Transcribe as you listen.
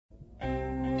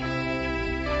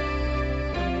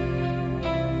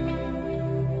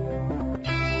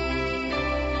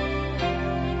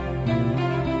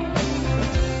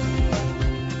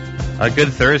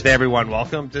Good Thursday, everyone.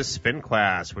 Welcome to Spin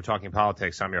Class. We're talking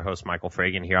politics. I'm your host, Michael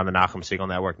Fragan, here on the Nachum Segal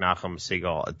Network,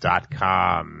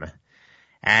 NachumSegal.com.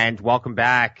 And welcome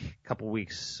back. A couple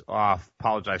weeks off.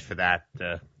 Apologize for that.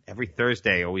 Every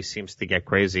Thursday always seems to get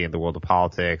crazy in the world of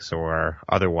politics or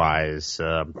otherwise,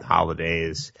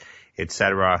 holidays,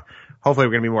 etc. Hopefully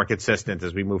we're going to be more consistent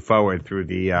as we move forward through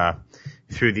the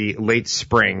late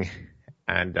spring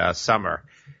and summer.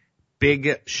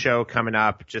 Big show coming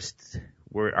up.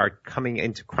 We are coming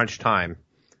into crunch time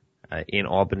in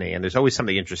Albany, and there's always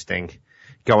something interesting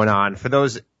going on. For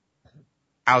those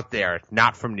out there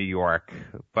not from New York,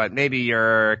 but maybe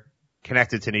you're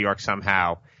connected to New York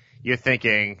somehow, you're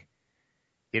thinking,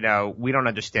 we don't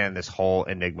understand this whole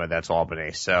enigma that's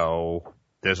Albany. So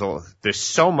there's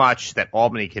so much that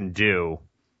Albany can do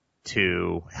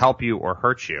to help you or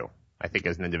hurt you, I think,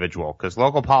 as an individual, because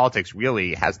local politics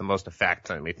really has the most effect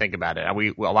when we think about it.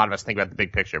 And a lot of us think about the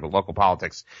big picture, but local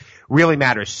politics really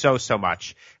matters so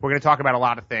much. We're going to talk about a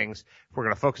lot of things. We're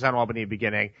going to focus on Albany at the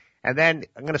beginning. And then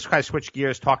I'm going to kind of switch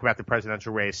gears, talk about the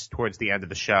presidential race towards the end of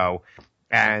the show,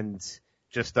 and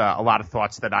just a lot of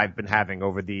thoughts that I've been having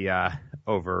over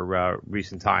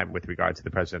recent time with regard to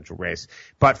the presidential race.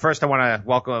 But first, I want to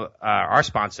welcome our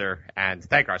sponsor and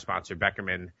thank our sponsor,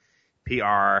 Beckerman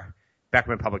PR,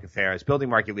 Beckerman Public Affairs, building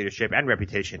market leadership and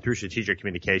reputation through strategic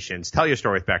communications. Tell your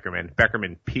story with Beckerman,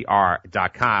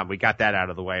 BeckermanPR.com. We got that out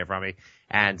of the way, Rami.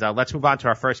 And let's move on to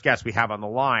our first guest we have on the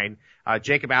line.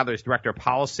 Jacob Adler is Director of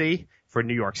Policy for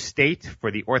New York State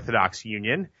for the Orthodox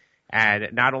Union.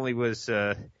 And not only was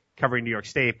covering New York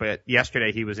State, but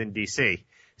yesterday he was in D.C.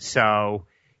 So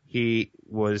he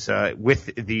was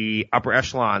with the upper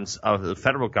echelons of the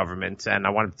federal government, and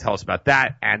I wanted to tell us about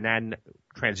that, and then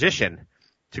transition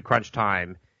to crunch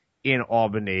time in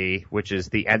Albany, which is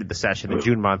the end of the session. The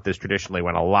June month is traditionally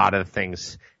when a lot of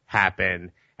things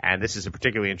happen, and this is a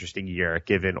particularly interesting year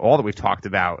given all that we've talked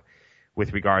about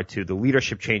with regard to the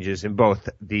leadership changes in both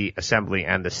the Assembly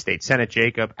and the State Senate.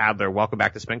 Jacob Adler, welcome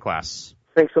back to Spin Class.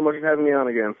 Thanks so much for having me on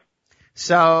again.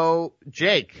 So,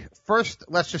 Jake, first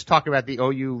let's just talk about the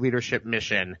OU leadership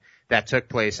mission that took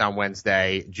place on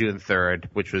Wednesday, June 3rd,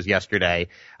 which was yesterday,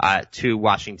 to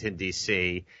Washington,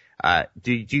 D.C.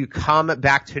 Do you come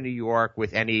back to New York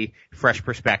with any fresh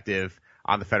perspective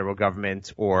on the federal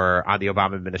government or on the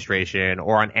Obama administration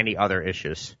or on any other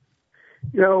issues?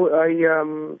 It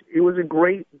was a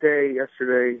great day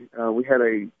yesterday. We had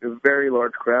a very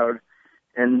large crowd.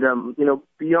 And,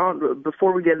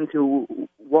 before we get into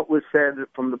what was said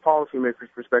from the policymakers'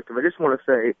 perspective, I just want to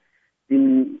say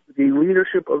the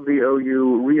leadership of the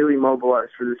OU really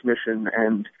mobilized for this mission.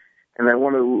 And I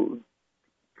want to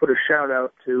put a shout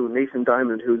out to Nathan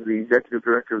Diamond, who's the executive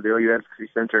director of the OU Advocacy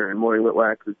Center, and Maury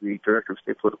Litwack, who's the director of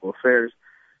state political affairs,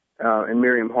 and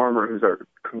Miriam Harmer, who's our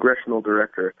congressional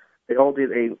director. They all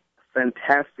did a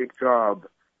fantastic job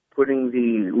putting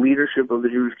the leadership of the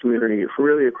Jewish community,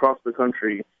 really across the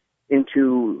country,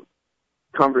 into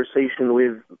conversation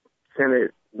with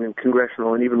Senate and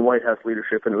congressional and even White House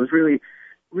leadership. And it was really,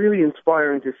 really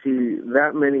inspiring to see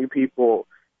that many people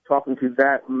talking to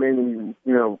that many,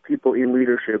 people in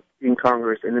leadership in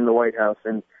Congress and in the White House.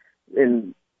 And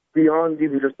beyond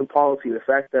even just the policy, the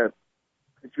fact that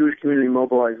the Jewish community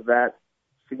mobilized that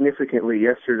significantly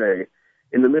yesterday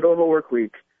in the middle of a work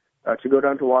week to go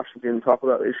down to Washington and talk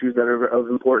about issues that are of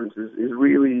importance is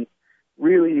really,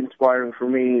 really inspiring for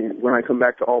me when I come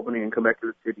back to Albany and come back to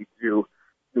the city to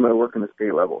do my work in the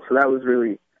state level. So that was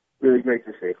really, really great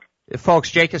to see. Folks,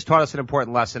 Jake has taught us an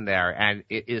important lesson there, and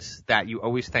it is that you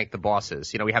always thank the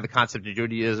bosses. We have the concept of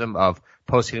Judaism of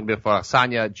posting before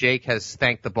Sanya. Jake has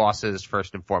thanked the bosses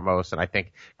first and foremost, and I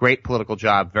think great political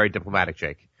job, very diplomatic,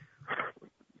 Jake.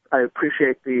 I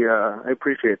appreciate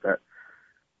that.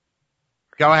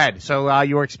 Go ahead. So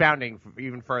you were expounding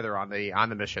even further on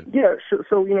the mission. Yeah.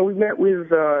 So we met with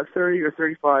 30 or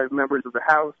 35 members of the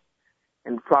House,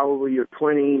 and probably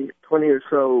 20 or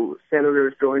so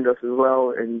senators joined us as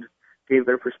well and gave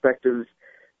their perspectives.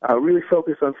 Really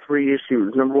focused on three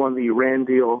issues. Number one, the Iran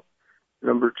deal.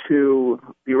 Number two,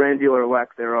 the Iran deal or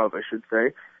lack thereof, I should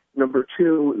say. Number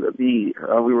two, we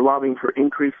were lobbying for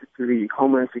increases to the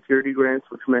Homeland Security grants,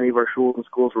 which many of our schools and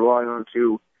schools rely on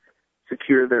to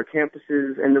secure their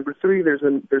campuses. And number three, there's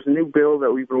a new bill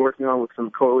that we've been working on with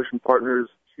some coalition partners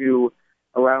to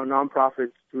allow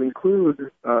nonprofits to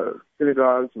include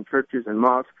synagogues and churches and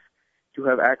mosques to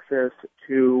have access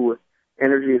to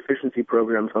energy efficiency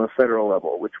programs on a federal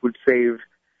level, which would save,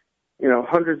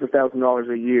 hundreds of thousands of dollars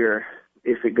a year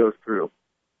if it goes through.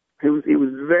 It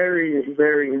was very,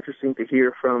 very interesting to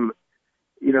hear from,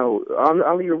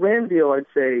 on the Iran deal, I'd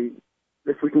say,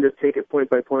 if we can just take it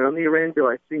point by point, on the Iran deal,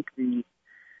 I think the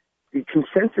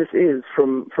consensus is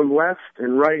from left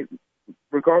and right,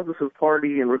 regardless of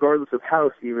party and regardless of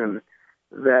house even,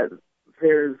 that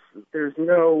there's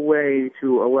no way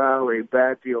to allow a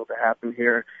bad deal to happen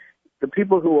here. The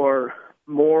people who are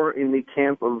more in the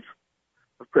camp of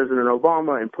President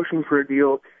Obama and pushing for a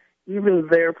deal, even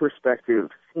their perspective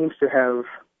seems to have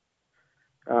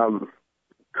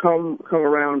come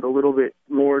around a little bit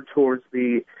more towards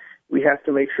we have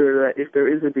to make sure that if there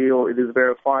is a deal, it is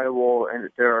verifiable and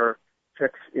that there are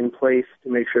checks in place to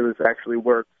make sure this actually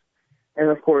works. And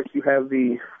of course, you have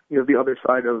the other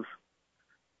side of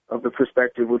the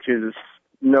perspective, which is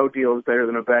no deal is better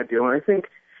than a bad deal. And I think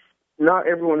not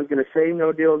everyone is going to say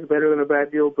no deal is better than a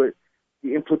bad deal, but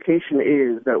the implication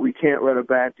is that we can't let a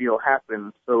bad deal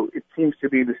happen. So it seems to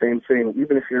be the same thing,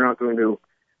 even if you're not going to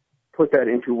put that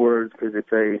into words because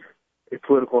it's a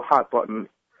political hot button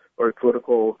or a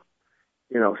political,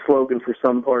 slogan for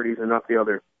some parties and not the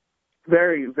other.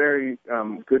 Very, very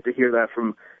good to hear that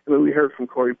from. We heard from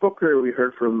Cory Booker, we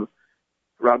heard from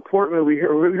Rob Portman, we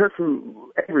heard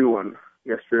from everyone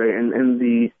yesterday, and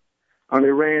on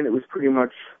Iran it was pretty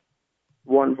much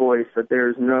one voice that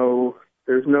there's no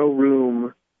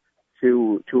room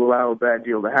to allow a bad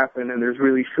deal to happen, and there's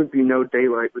really should be no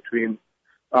daylight between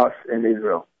us and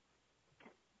Israel.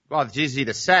 Well, it's easy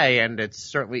to say, and it's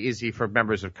certainly easy for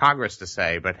members of Congress to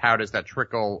say, but how does that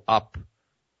trickle up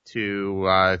to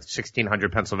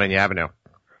 1600 Pennsylvania Avenue?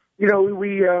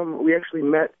 We actually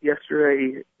met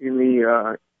yesterday in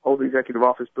the old executive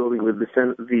office building with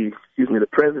the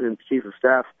president's chief of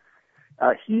staff.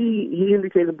 He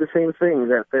indicated the same thing,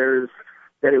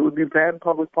 that it would be bad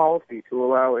public policy to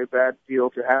allow a bad deal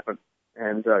to happen,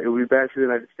 and it would be bad for the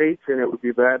United States, and it would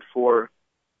be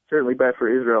certainly bad for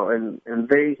Israel, and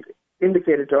they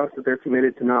indicated to us that they're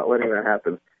committed to not letting that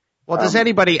happen. Well, does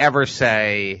anybody ever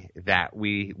say that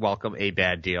we welcome a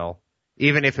bad deal?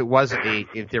 Even if it was,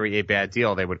 in theory, a bad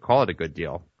deal, they would call it a good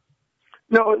deal.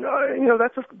 No,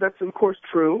 that's of course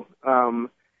true. And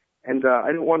I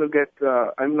didn't want to get.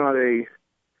 I'm not an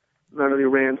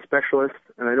Iran specialist,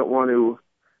 and I don't want to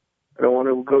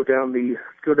go down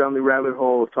the rabbit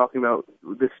hole of talking about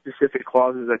the specific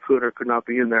clauses that could or could not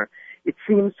be in there. It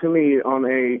seems to me on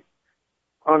a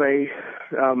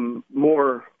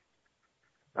more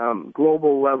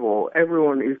global level,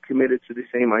 everyone is committed to the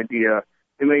same idea.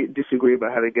 They may disagree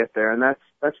about how to get there, and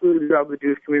that's really the job of the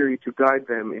Jewish community, to guide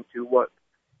them into what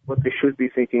they should be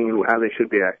thinking and how they should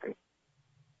be acting.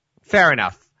 Fair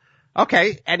enough.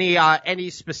 Okay. Any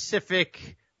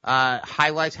specific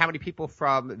highlights? How many people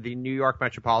from the New York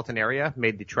metropolitan area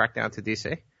made the trek down to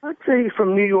D.C.? I'd say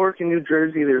from New York and New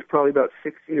Jersey, there's probably about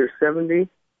 60 or 70.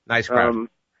 Nice crowd.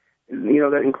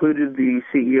 That included the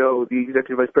CEO, the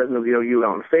executive vice president of the OU,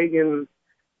 Alan Fagan,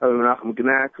 Menachem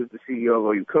Gnak, who's the CEO of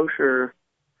OU Kosher,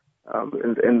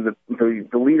 and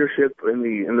the leadership and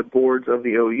the boards of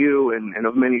the OU and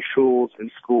of many shuls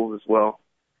and schools as well.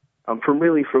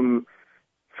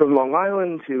 From Long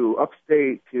Island to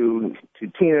upstate to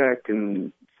Teaneck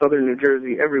and southern New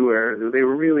Jersey, everywhere, they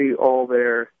were really all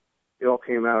there. They all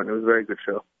came out, and it was a very good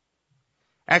show.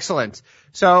 Excellent.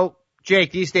 So,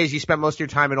 Jake, these days you spend most of your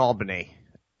time in Albany,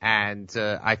 and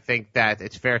I think that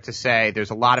it's fair to say there's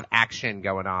a lot of action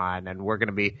going on, and we're going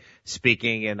to be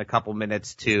speaking in a couple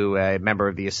minutes to a member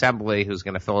of the Assembly who's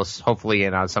going to fill us hopefully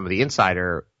in on some of the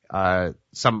insider,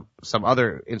 some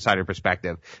other insider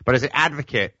perspective. But as an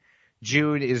advocate,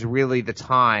 June is really the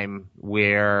time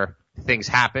where things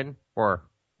happen, or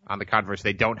on the converse,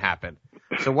 they don't happen.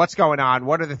 So what's going on?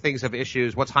 What are the things of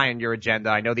issues? What's high on your agenda?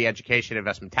 I know the education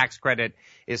investment tax credit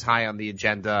is high on the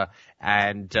agenda.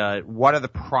 And what are the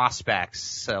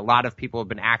prospects? A lot of people have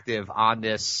been active on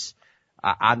this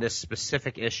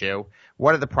specific issue.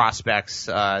 What are the prospects?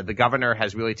 The governor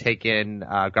has really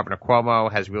Governor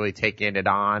Cuomo has really taken it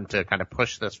on to kind of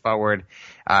push this forward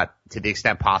to the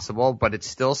extent possible. But it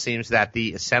still seems that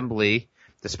the Assembly,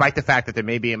 despite the fact that there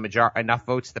may be enough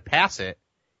votes to pass it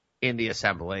in the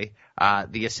Assembly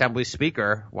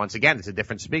Speaker, once again, it's a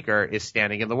different speaker, is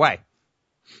standing in the way.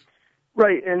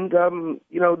 Right, and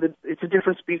it's a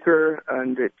different speaker,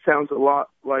 and it sounds a lot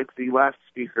like the last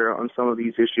speaker on some of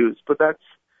these issues. But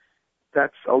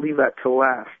that's I'll leave that till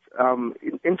last.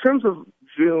 In terms of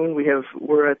June,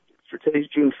 today's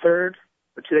June 3rd,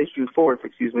 or today's June 4th,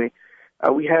 excuse me.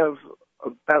 We have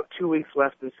about 2 weeks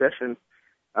left in session.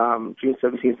 June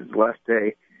 17th is the last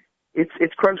day.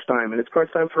 It's crunch time, and it's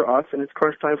crunch time for us, and it's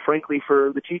crunch time, frankly,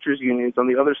 for the teachers' unions on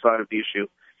the other side of the issue.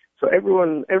 So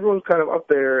everyone's kind of up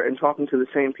there and talking to the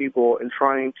same people and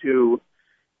trying to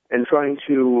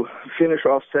finish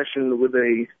off session with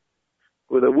a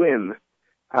win.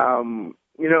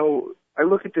 I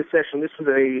look at this session, this was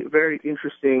a very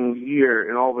interesting year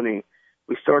in Albany.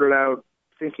 We started out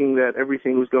thinking that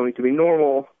everything was going to be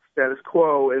normal, status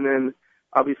quo, and then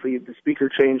obviously the speaker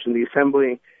changed in the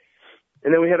assembly.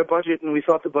 And then we had a budget, and we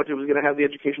thought the budget was going to have the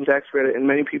education tax credit, and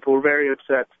many people were very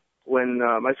upset when,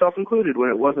 myself included, when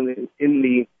it wasn't in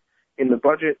the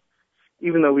budget,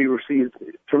 even though we received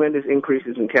tremendous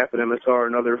increases in cap and MSR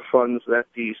and other funds that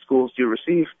the schools do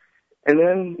receive. And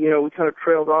then, we kind of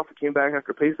trailed off. It came back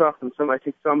after Pesach, and I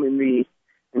think some in the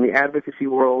advocacy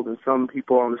world and some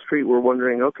people on the street were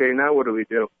wondering, okay, now what do we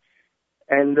do?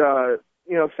 And,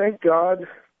 thank God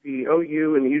the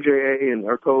OU and the UJA and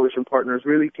our coalition partners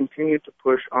really continued to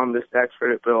push on this tax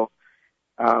credit bill.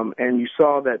 And you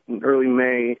saw that in early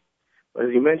May,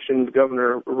 as you mentioned, the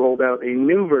governor rolled out a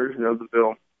new version of the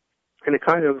bill. And it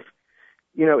kind of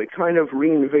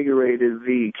reinvigorated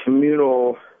the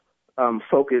communal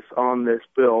focus on this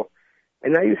bill.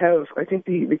 And now you have, I think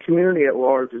the community at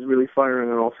large is really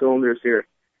firing on all cylinders here.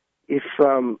 If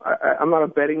I'm not a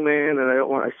betting man, and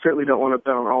I certainly don't want to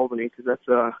bet on Albany, because that's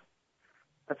kind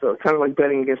of like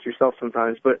betting against yourself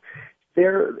sometimes. But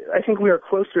I think we are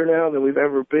closer now than we've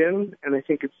ever been, and I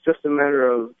think it's just a matter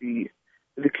of the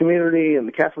community and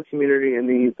the Catholic community and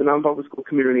the non-public school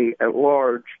community at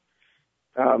large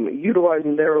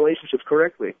utilizing their relationships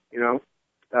correctly.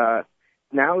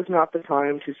 Now is not the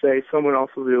time to say someone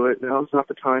else will do it. Now is not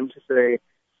the time to say,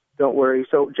 don't worry,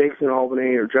 so Jake's in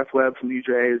Albany or Jeff Webb from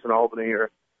UJA is in Albany or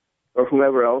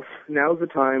whomever else. Now is the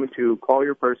time to call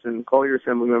your person, call your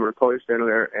assembly member, call your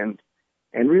senator,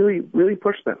 and really, really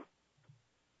push them.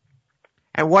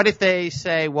 And what if they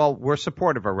say, well, we're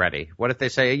supportive already? What if they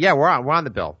say, yeah, we're on the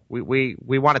bill.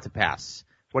 We want it to pass.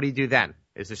 What do you do then?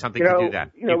 Is there something to do then?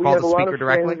 You call the speaker directly? We have a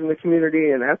lot of friends in the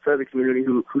community and outside the community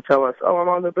who tell us, oh, I'm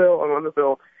on the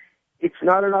bill. It's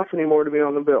not enough anymore to be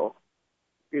on the bill.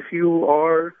 If you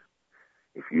are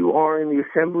in the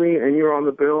assembly and you're on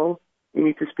the bill, you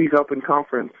need to speak up in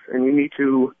conference, and you need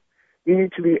to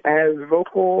be as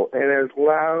vocal and as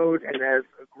loud and as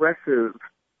aggressive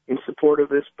in support of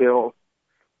this bill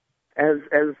as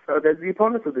the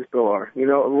opponents of this bill are.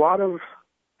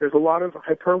 There's a lot of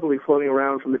hyperbole floating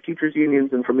around from the teachers'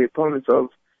 unions and from the opponents of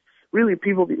really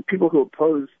people who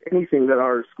oppose anything that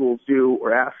our schools do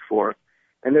or ask for,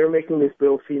 and they're making this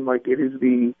bill seem like it is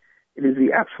the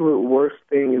absolute worst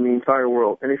thing in the entire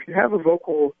world. And if you have a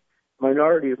vocal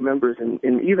minority of members in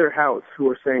either house who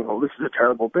are saying, oh, this is a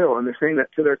terrible bill, and they're saying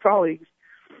that to their colleagues,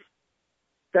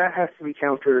 that has to be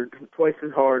countered twice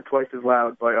as hard, twice as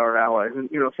loud by our allies. And,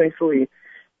 thankfully,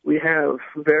 we have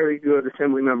very good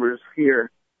assembly members here,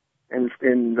 and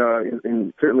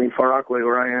certainly in Far Rockaway,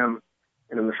 where I am,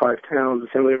 and in the 5 towns,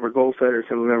 Assemblymember Goldfeder,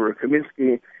 Assemblymember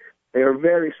Kaminsky, they are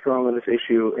very strong on this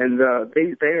issue, and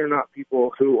they are not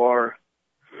people who are,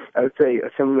 I would say,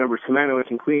 Assemblymember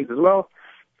Simanowitz in Queens as well.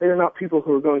 They are not people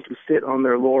who are going to sit on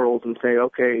their laurels and say,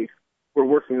 okay, we're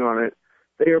working on it.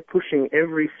 They are pushing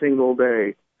every single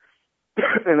day.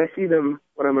 And I see them,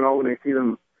 when I'm in Albany, I see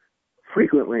them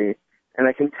frequently, and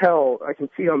I can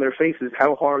see on their faces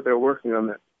how hard they're working on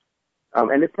this.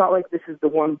 And it's not like this is the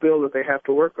one bill that they have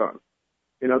to work on.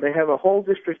 They have a whole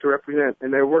district to represent,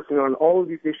 and they're working on all of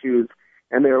these issues,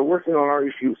 and they are working on our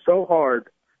issue so hard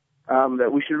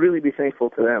that we should really be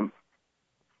thankful to them.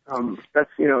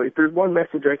 If there's one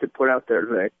message I could put out there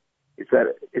today, it's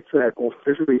that well,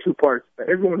 there's really 2 parts. That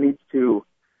everyone needs to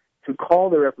call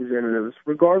their representatives,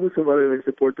 regardless of whether they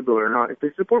support the bill or not. If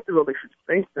they support the bill, they should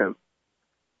thank them.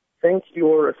 Thank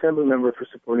your assembly member for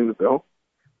supporting the bill.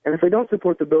 And if they don't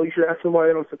support the bill, you should ask them why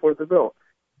they don't support the bill.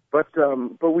 But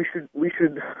we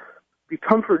should be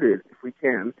comforted, if we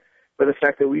can, by the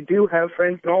fact that we do have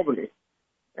friends in Albany,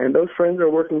 and those friends are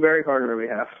working very hard on our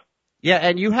behalf. Yeah,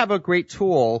 and you have a great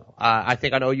tool, I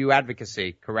think, on OU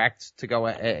advocacy, correct? To go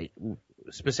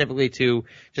specifically to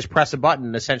just press a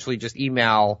button, essentially just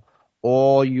email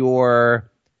all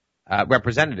your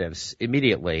representatives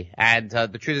immediately. And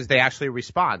the truth is they actually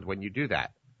respond when you do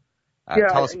that.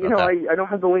 Tell us about that. I don't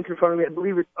have the link in front of me. I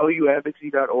believe it's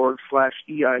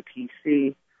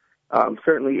ouadvocacy.org/EIPC.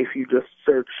 Certainly, if you just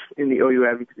search in the OU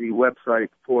Advocacy website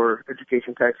for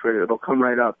education tax credit, it'll come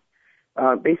right up.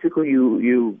 Basically,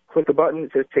 you click a button,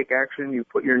 it says take action, you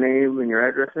put your name and your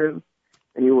address in,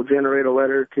 and you will generate a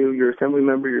letter to your assembly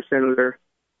member, your senator,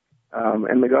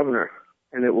 and the governor.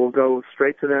 And it will go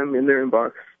straight to them in their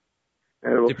inbox.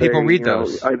 And it will Do people read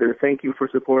those? Either thank you for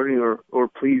supporting or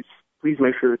please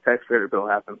make sure the tax credit bill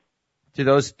happens. Do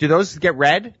those get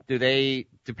read? Do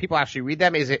people actually read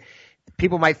them?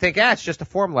 People might think, it's just a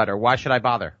form letter. Why should I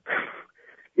bother?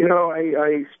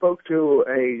 I spoke to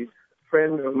a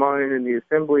friend of mine in the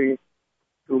assembly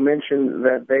who mentioned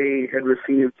that they had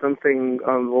received something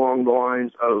along the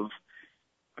lines of,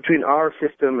 between our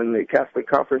system and the Catholic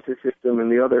Conferences system and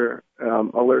the other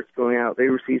alerts going out, they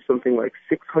received something like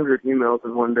 600 emails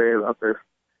in one day about this,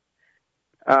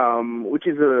 which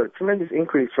is a tremendous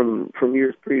increase from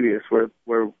years previous,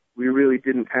 where we really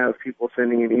didn't have people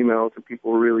sending in emails and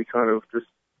people were really kind of just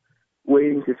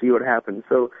waiting to see what happened.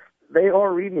 So they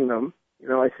are reading them.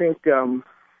 I think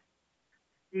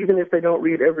even if they don't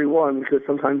read every one, because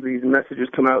sometimes these messages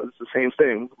come out as the same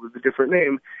thing with a different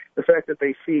name, the fact that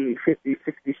they see 50,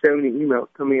 60, 70 emails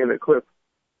coming in a clip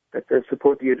that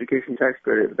support the education tax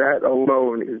credit, that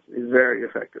alone is very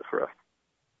effective for us.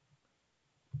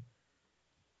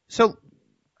 So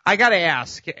I got to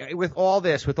ask, with all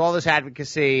this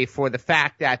advocacy for the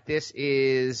fact that this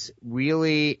is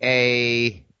really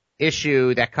a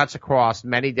issue that cuts across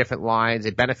many different lines.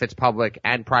 It benefits public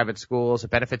and private schools. It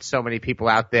benefits so many people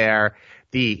out there.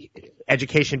 The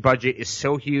education budget is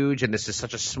so huge, and this is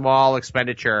such a small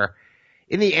expenditure.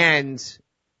 In the end,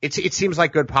 it seems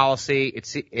like good policy.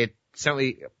 It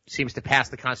certainly seems to pass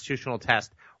the constitutional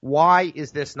test. Why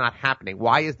is this not happening?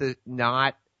 Why is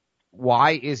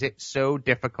it so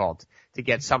difficult to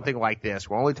get something like this?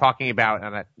 We're only talking about,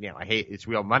 and I hate it's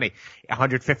real money,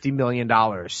 $150 million.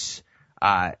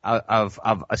 Of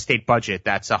a state budget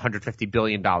that's $150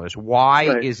 billion.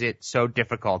 Why is it so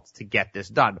difficult to get this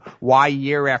done? Why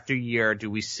year after year do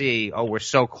we see, we're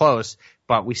so close,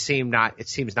 but it seems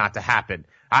not to happen?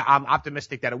 I'm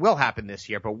optimistic that it will happen this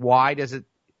year, but why does it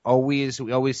we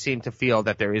always seem to feel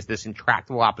that there is this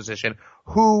intractable opposition?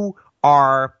 Who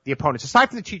are the opponents? Aside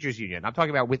from the teachers union, I'm talking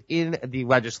about within the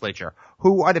legislature.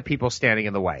 Who are the people standing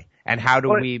in the way? And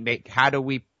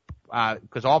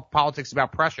because all politics is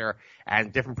about pressure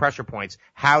and different pressure points.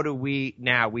 How do we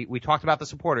now? We talked about the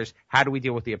supporters. How do we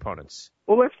deal with the opponents?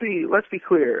 Well, let's be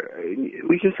clear.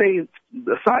 We can say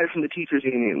aside from the teachers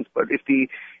unions, but if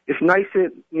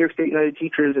NYSIT, New York State United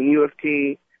Teachers, and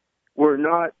UFT were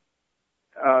not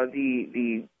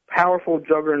the powerful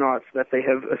juggernauts that they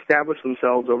have established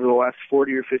themselves over the last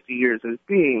 40 or 50 years as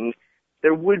being,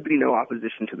 there would be no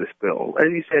opposition to this bill. As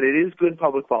you said, it is good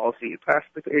public policy. It passed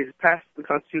the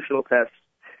constitutional test,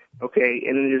 okay,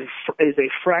 and it is a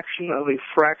fraction of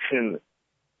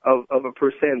a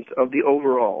percent of the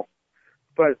overall.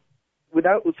 But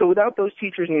without those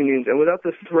teachers unions and without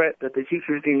the threat that the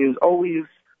teachers unions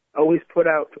always put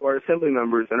out to our assembly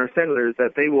members and our senators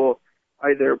that they will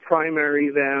either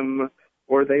primary them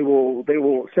or they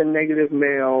will send negative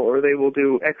mail or they will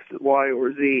do X, Y,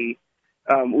 or Z.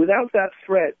 Without that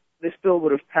threat, this bill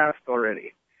would have passed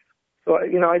already. So,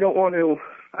 I don't want to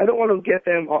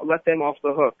let them off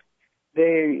the hook.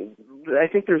 I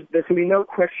think there can be no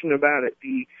question about it.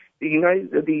 The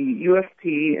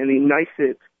UFT and the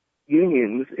NYSIT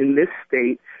unions in this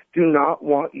state do not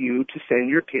want you to send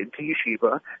your kid to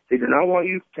yeshiva. They do not want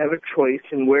you to have a choice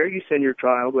in where you send your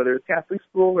child, whether it's Catholic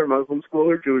school or Muslim school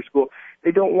or Jewish school.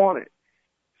 They don't want it.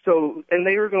 So, and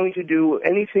they are going to do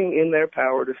anything in their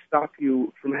power to stop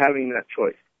you from having that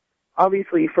choice.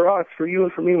 Obviously, for us, for you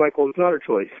and for me, Michael, it's not a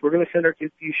choice. We're going to send our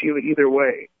kids to yeshiva either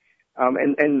way,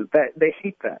 and that they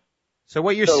hate that. So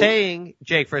what you're saying,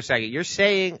 Jake, for a second, you're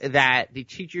saying that the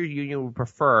teachers union would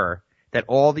prefer that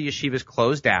all the yeshivas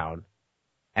close down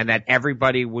and that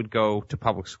everybody would go to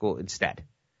public school instead.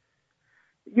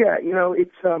 Yeah,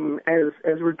 it's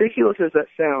as ridiculous as that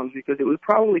sounds, because it would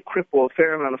probably cripple a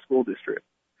fair amount of school districts.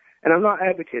 And I'm not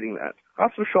advocating that.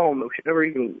 Chas v'shalom, we should never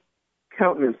even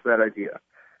countenance that idea,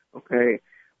 okay?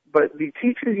 But the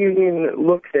teachers union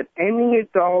looks at any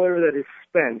dollar that is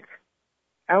spent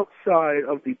outside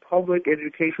of the public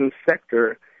education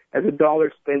sector as a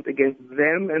dollar spent against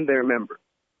them and their members,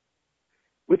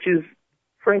 which is,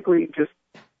 frankly, just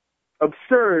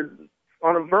absurd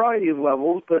on a variety of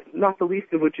levels, but not the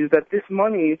least of which is that this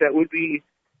money that would be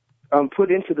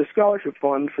put into the scholarship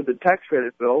fund for the tax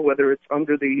credit bill, whether it's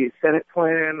under the Senate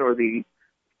plan or the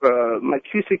Mike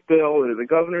Cusick bill or the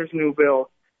governor's new bill,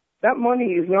 that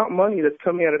money is not money that's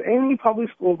coming out of any public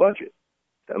school budget.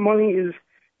 That money is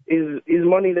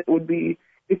money that would be,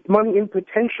 it's money in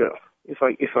potentia, if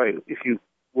you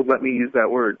would let me use that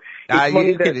word. That's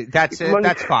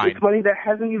fine. It's money that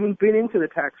hasn't even been into the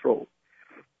tax roll.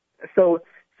 So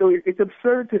it's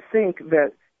absurd to think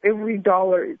that every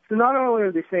dollar, so not only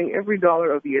are they saying every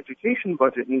dollar of the education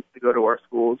budget needs to go to our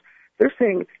schools, they're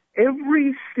saying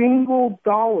every single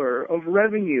dollar of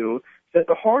revenue that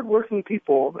the hardworking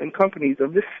people and companies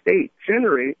of this state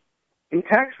generate in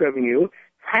tax revenue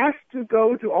has to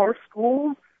go to our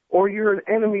schools, or you're an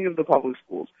enemy of the public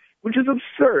schools, which is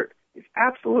absurd. It's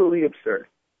absolutely absurd.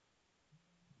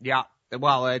 Yeah.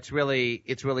 Well, it's really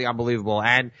unbelievable.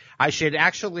 And I should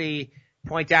actually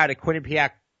point out a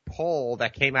Quinnipiac poll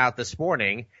that came out this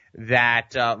morning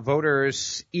that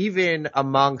voters, even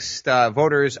amongst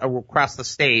voters across the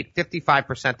state,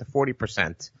 55% to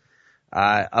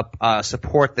 40%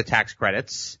 support the tax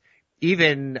credits.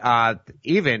 Even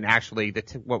actually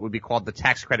what would be called the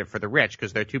tax credit for the rich,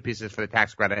 because there are two pieces for the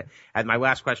tax credit. And my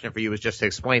last question for you is just to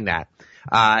explain that,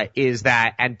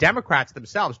 and Democrats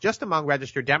themselves, just among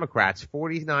registered Democrats,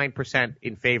 49%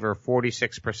 in favor,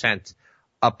 46%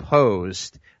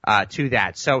 opposed, to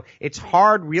that. So it's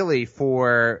hard really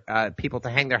for, people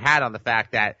to hang their hat on the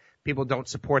fact that people don't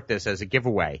support this as a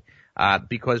giveaway.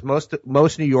 Because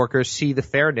most New Yorkers see the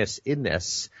fairness in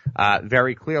this,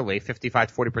 very clearly. 55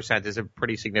 to 40% is a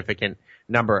pretty significant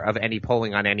number of any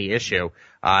polling on any issue,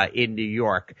 in New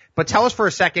York. But tell us for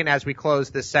a second as we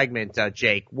close this segment,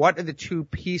 Jake, what are the two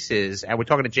pieces, and we're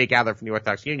talking to Jake Adler from the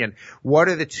Orthodox Union, what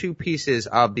are the two pieces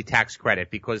of the tax credit?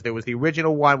 Because there was the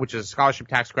original one, which is a scholarship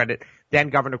tax credit, then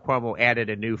Governor Cuomo added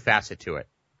a new facet to it.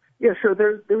 Yeah, sure.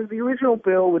 There was the original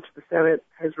bill, which the Senate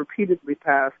has repeatedly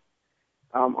passed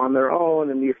on their own,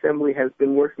 and the Assembly has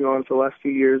been working on for the last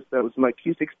few years. That was Mike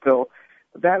Cusick's bill.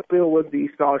 That bill was the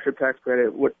scholarship tax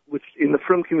credit, which in the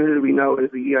frum community we know as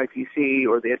the EITC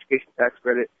or the education tax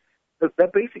credit.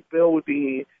 That basic bill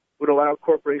would allow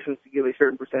corporations to give a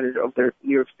certain percentage of their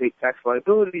New York State tax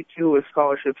liability to a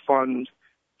scholarship fund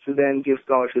to then give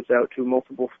scholarships out to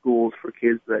multiple schools for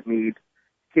kids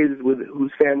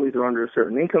whose families are under a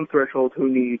certain income threshold who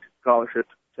need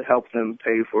scholarships to help them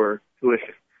pay for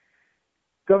tuition.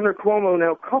 Governor Cuomo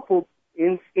now coupled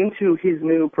into his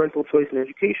new Parental Choice in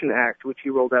Education Act, which he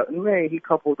rolled out in May, he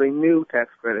coupled a new tax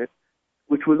credit,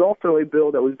 which was also a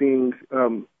bill that was being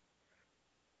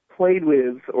played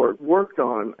with or worked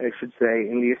on, I should say,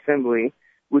 in the Assembly,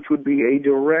 which would be a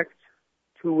direct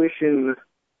tuition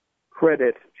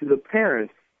credit to the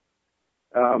parents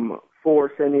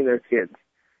for sending their kids.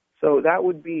 So that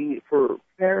would be for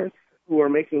parents who are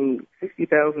making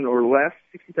 $60,000 or less,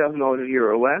 $60,000 a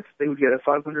year or less, they would get a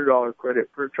 $500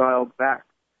 credit per child back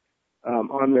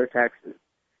on their taxes.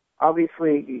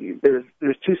 Obviously, there's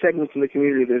two segments in the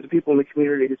community. There's the people in the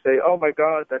community who say, "Oh my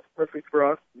God, that's perfect for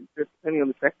us," depending on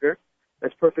the sector.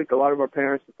 That's perfect. A lot of our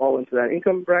parents fall into that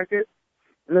income bracket.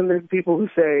 And then there's people who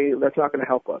say that's not going to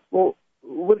help us. Well,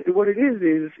 what it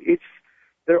is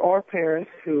there are parents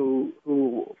who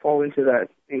fall into that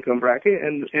income bracket,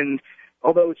 and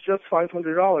although it's just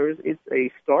 $500, it's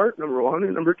a start, number one,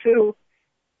 and number two,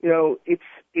 it's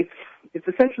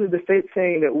essentially the state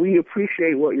saying that we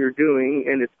appreciate what you're doing,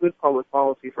 and it's good public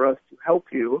policy for us to help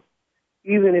you,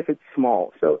 even if it's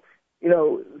small. So,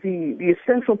 the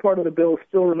essential part of the bill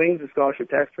still remains the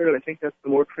scholarship tax credit. I think that's the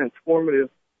more transformative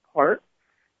part.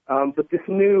 But this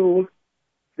new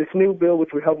bill,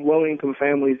 which would help low-income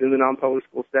families in the non-public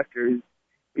school sector,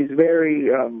 is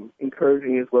very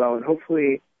encouraging as well, and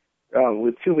hopefully,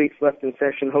 with 2 weeks left in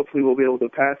session, hopefully we'll be able to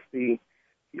pass the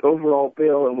overall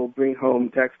bill and we'll bring home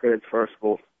tax credits for our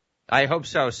schools. I hope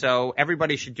so. So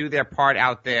everybody should do their part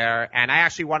out there. And I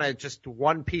actually want to just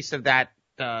one piece of that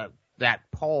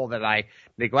poll that I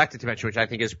neglected to mention, which I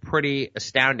think is pretty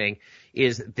astounding,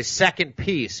 is the second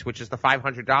piece, which is the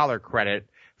 $500 credit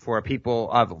for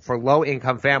for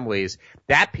low-income families.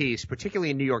 That piece, particularly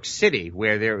in New York City,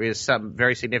 where there is some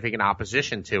very significant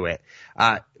opposition to it,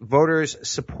 voters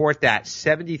support that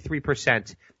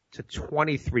 73% to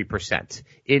 23%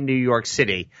 in New York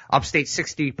City. Upstate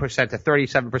 60% to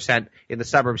 37%. In the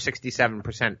suburbs,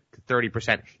 67% to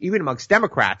 30%. Even amongst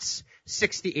Democrats,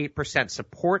 68%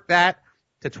 support that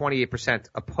to 28%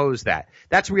 oppose that.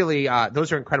 That's really,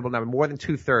 those are incredible numbers. More than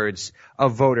 2/3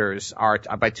 of voters are,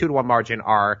 by 2-to-1 margin,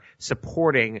 are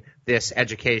supporting this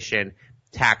education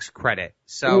tax credit.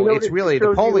 So it's really,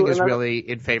 the polling is really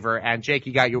in favor. And Jake,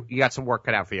 you got some work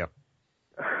cut out for you.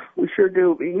 We sure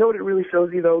do. You know what it really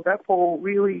shows you, though? That poll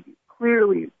really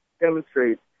clearly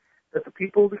demonstrates that the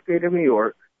people of the state of New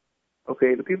York,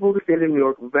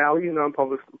 value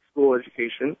non-public school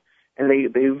education, and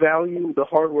they value the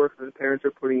hard work that the parents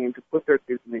are putting in to put their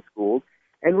kids in these schools.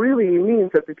 And really, it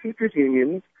means that the teachers'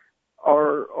 unions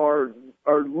are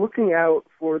looking out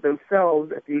for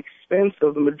themselves at the expense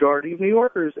of the majority of New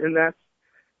Yorkers, and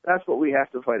that's what we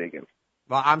have to fight against.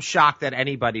 Well, I'm shocked that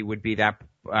anybody would be that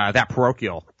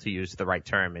parochial, to use the right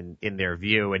term, in their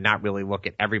view, and not really look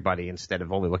at everybody instead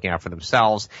of only looking out for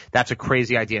themselves. That's a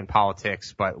crazy idea in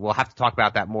politics, but we'll have to talk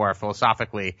about that more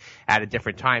philosophically at a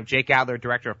different time. Jake Adler,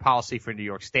 Director of Policy for New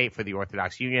York State for the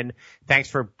Orthodox Union. Thanks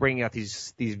for bringing out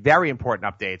these very important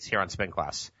updates here on Spin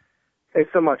Class.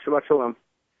 Thanks so much. Shabbat shalom.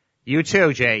 You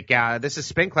too, Jake. This is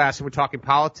Spin Class, and we're talking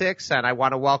politics, and I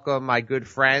want to welcome my good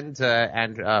friend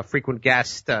and frequent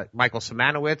guest, Michael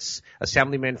Simanowitz,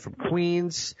 Assemblyman from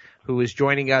Queens, who is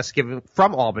joining us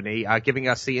from Albany, giving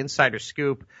us the insider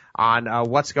scoop on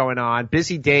what's going on.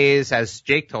 Busy days, as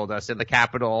Jake told us, in the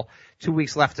Capitol. 2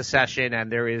 weeks left to session,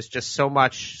 and there is just so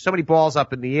many balls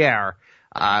up in the air,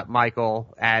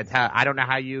 Michael, and I don't know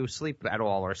how you sleep at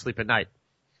all or sleep at night.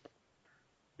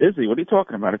 Busy? What are you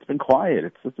talking about? It's been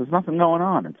quiet. There's nothing going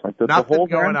on. It's like the whole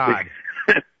going on.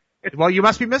 Well, you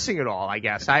must be missing it all, I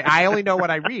guess. I only know what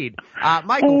I read.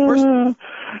 Michael, first oh and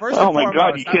my foremost,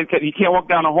 God, you can't walk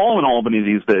down a hall in Albany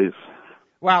these days.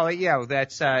 Well, yeah,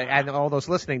 that's and all those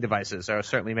listening devices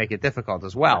certainly make it difficult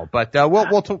as well. But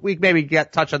we maybe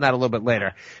touch on that a little bit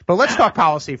later. But let's talk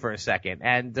policy for a second.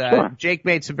 And Sure. Jake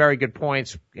made some very good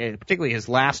points, particularly his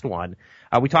last one.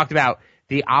 We talked about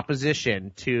the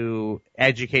opposition to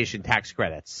education tax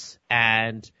credits,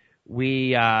 and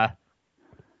we want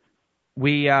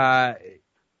to.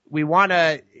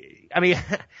 I mean,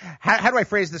 how do I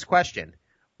phrase this question?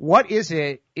 What is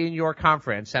it in your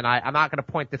conference? And I'm not going to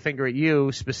point the finger at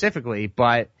you specifically,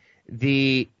 but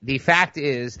the fact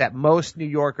is that most New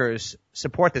Yorkers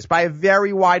support this by a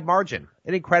very wide margin,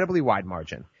 an incredibly wide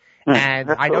margin. And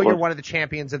I know you're one of the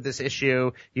champions of this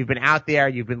issue. You've been out there.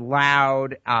 You've been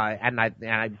loud, and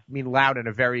I mean loud in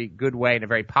a very good way, in a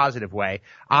very positive way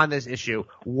on this issue.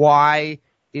 Why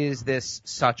is this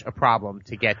such a problem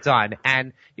to get done?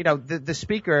 And, you know, the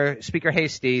Speaker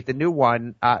Hasty, the new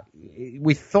one,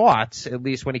 we thought, at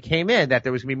least when he came in, that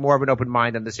there was going to be more of an open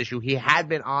mind on this issue. He had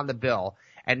been on the bill,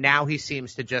 and now he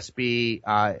seems to just be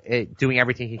doing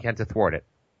everything he can to thwart it.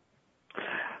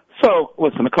 So,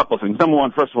 listen, a couple of things. Number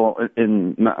one, first of all,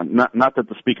 not that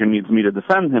the Speaker needs me to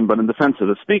defend him, but in defense of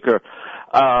the Speaker,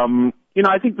 I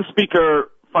think the Speaker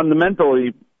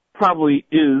fundamentally probably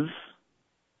is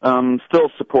still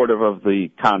supportive of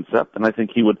the concept, and I think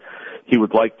he would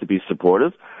like to be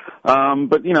supportive.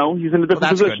 But he's in a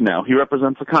different position now. He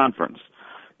represents a conference,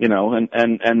 and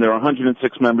there are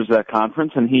 106 members of that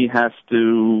conference, and he has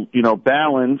to,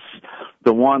 balance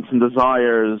the wants and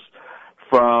desires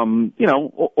from,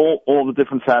 all the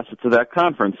different facets of that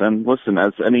conference. And listen,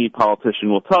 as any politician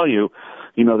will tell you,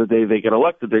 the day they get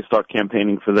elected, they start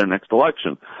campaigning for their next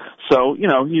election. So,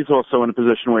 he's also in a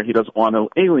position where he doesn't want to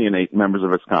alienate members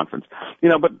of his conference.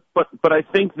 But I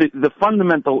think the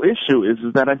fundamental issue is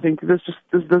that I think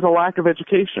there's a lack of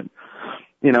education.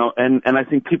 And I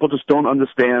think people just don't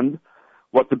understand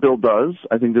what the bill does.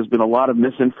 I think there's been a lot of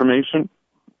misinformation,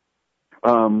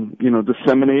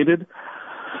 disseminated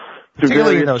through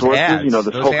various sources, ads. This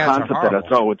those whole concept that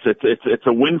it's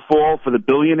a windfall for the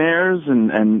billionaires, and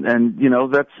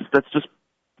that's just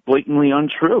blatantly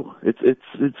untrue. It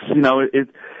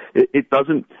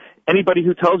doesn't. Anybody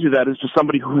who tells you that is just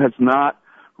somebody who has not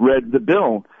read the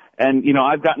bill. And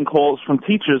I've gotten calls from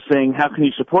teachers saying, "How can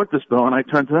you support this bill?" And I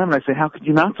turn to them and I say, "How could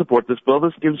you not support this bill?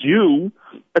 This gives you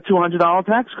a $200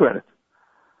 tax credit."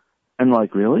 And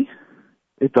really?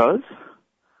 It does?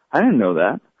 I didn't know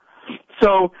that.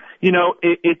 So,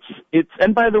 it's,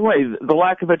 and by the way, the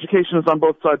lack of education is on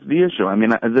both sides of the issue. I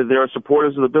mean, there are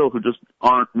supporters of the bill who just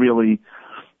aren't really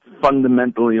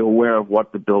fundamentally aware of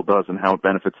what the bill does and how it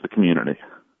benefits the community.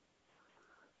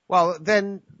 Well,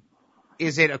 then,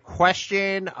 is it a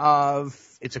question of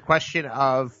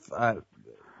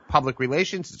public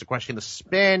relations, it's a question of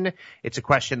spin, it's a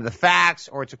question of the facts,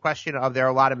 or it's a question of there are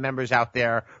a lot of members out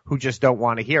there who just don't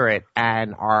want to hear it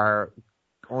and are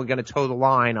only going to toe the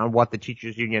line on what the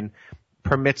teachers union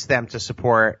permits them to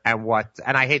support and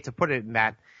I hate to put it in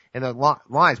the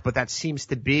lines, but that seems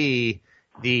to be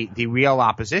the real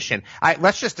opposition.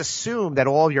 Let's just assume that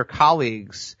all of your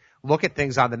colleagues look at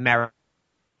things on the merit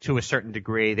to a certain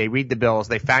degree. They read the bills.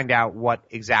 They find out what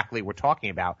exactly we're talking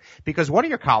about. Because one of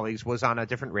your colleagues was on a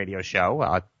different radio show.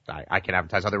 I can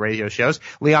advertise other radio shows.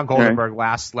 Leon Goldenberg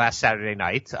last Saturday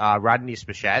night, Rodney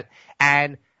Spichette,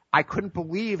 and I couldn't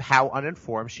believe how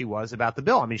uninformed she was about the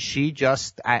bill. I mean, she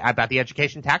just about the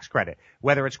education tax credit,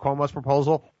 whether it's Cuomo's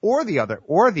proposal or the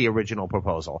original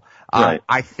proposal. Right.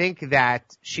 I think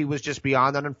that she was just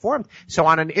beyond uninformed. So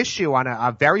on an issue, on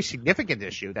a very significant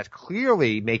issue that's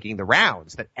clearly making the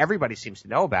rounds that everybody seems to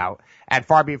know about, and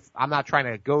I'm not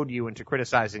trying to goad you into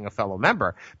criticizing a fellow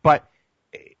member, but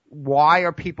why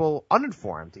are people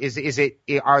uninformed? Is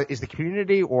the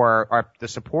community or are the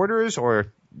supporters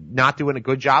or not doing a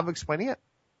good job of explaining it?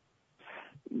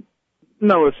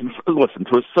 No, listen.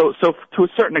 To a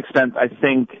certain extent, I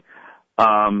think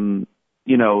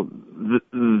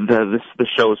the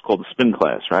show is called the Spin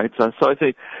Class, right? So I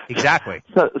think exactly.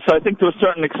 So I think to a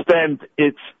certain extent,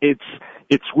 it's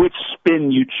which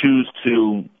spin you choose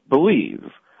to believe.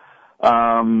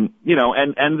 And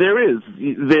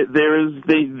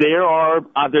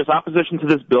there's opposition to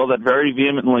this bill that very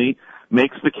vehemently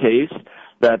makes the case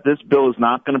that this bill is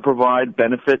not going to provide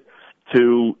benefit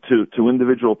to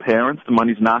individual parents. The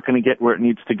money's not going to get where it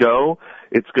needs to go.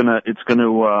 It's going to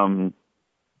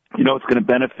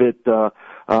benefit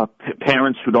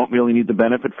parents who don't really need the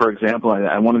benefit. For example,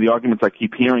 one of the arguments I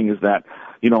keep hearing is that,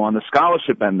 on the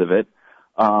scholarship end of it,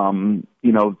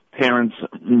 parents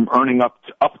earning up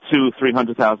to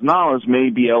 $300,000 may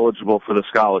be eligible for the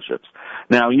scholarships.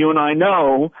 Now, you and I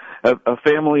know a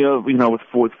family of,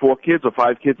 with 4 kids or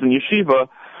 5 kids in yeshiva,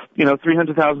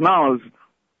 $300,000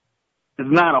 is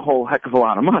not a whole heck of a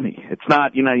lot of money. It's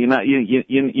not, you're not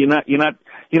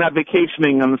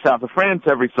vacationing in the south of France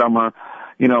every summer,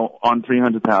 on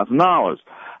 $300,000.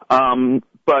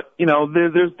 But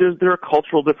there are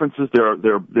cultural differences. There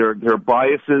are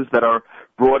biases that are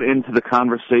brought into the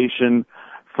conversation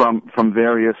from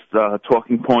various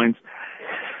talking points.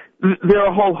 There are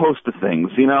a whole host of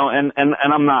things, and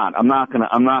I'm not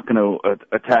gonna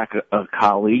attack a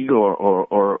colleague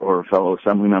or a fellow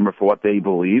assembly member for what they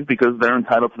believe, because they're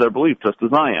entitled to their belief just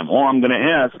as I am. All I'm going to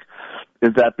ask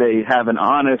is that they have an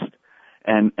honest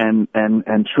and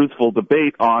truthful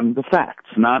debate on the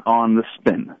facts, not on the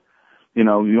spin. You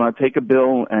want to take a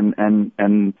bill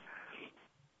and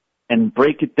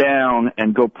break it down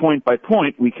and go point by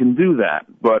point, we can do that.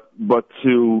 But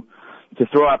to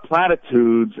throw out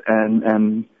platitudes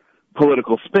and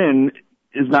political spin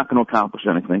is not going to accomplish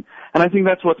anything. And I think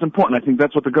that's what's important. I think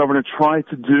that's what the governor tried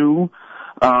to do,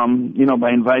 by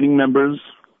inviting members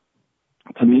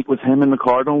to meet with him and the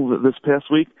cardinal this past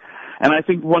week. And I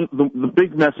think the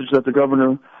big message that the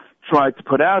governor tried to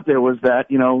put out there was that,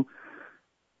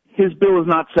 his bill is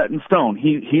not set in stone.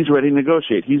 He's ready to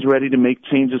negotiate. He's ready to make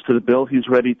changes to the bill. He's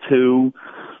ready to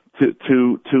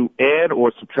add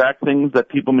or subtract things that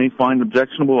people may find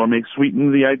objectionable or may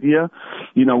sweeten the idea.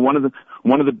 One of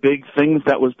the big things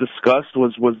that was discussed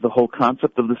was the whole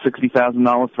concept of the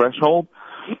 $60,000 threshold.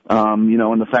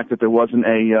 And the fact that there wasn't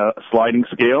a sliding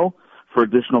scale for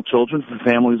additional children, for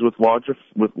families with more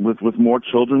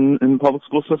children in the public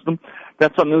school system.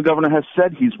 That's something the governor has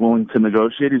said he's willing to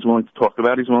negotiate, he's willing to talk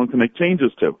about, he's willing to make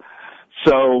changes to.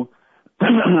 So,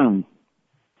 and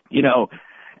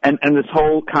this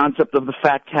whole concept of the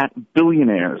fat cat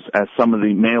billionaires, as some of the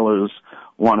mailers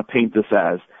want to paint this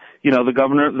as, the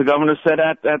governor said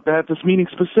at this meeting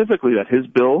specifically that his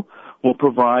bill will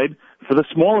provide for the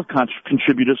smaller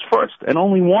contributors first, and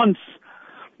only once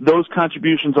those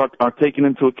contributions are taken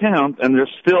into account and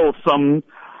there's still some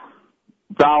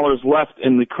dollars left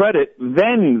in the credit,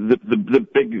 then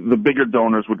the bigger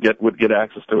donors would get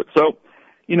access to it. So,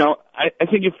 I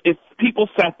think if people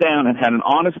sat down and had an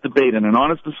honest debate and an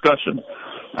honest discussion,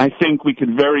 I think we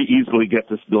could very easily get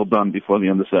this bill done before the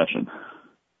end of session.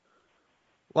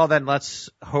 Well, then let's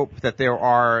hope that there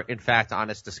are, in fact,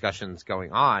 honest discussions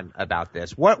going on about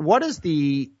this. What is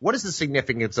the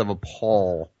significance of a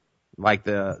poll like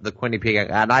the Quinnipiac?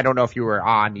 And I don't know if you were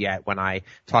on yet when I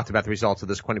talked about the results of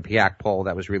this Quinnipiac poll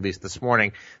that was released this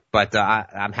morning, but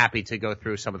I'm happy to go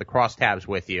through some of the crosstabs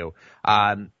with you.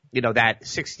 That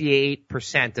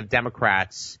 68% of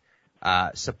Democrats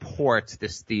support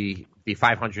the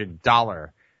 $500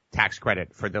 tax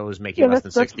credit for those making less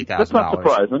than $60,000. That's not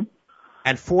surprising.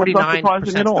 And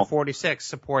 49% to 46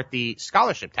 support the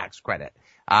scholarship tax credit.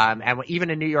 And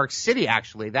even in New York City,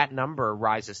 actually, that number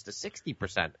rises to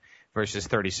 60% versus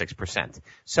 36%.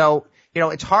 So,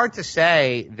 it's hard to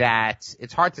say that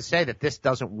this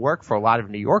doesn't work for a lot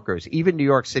of New Yorkers, even New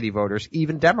York City voters,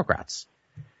 even Democrats.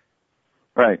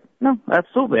 Right. No,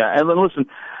 absolutely. And listen,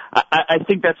 I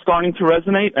think that's starting to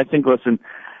resonate. I think,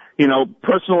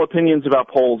 personal opinions about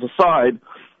polls aside,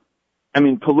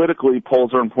 politically,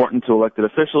 polls are important to elected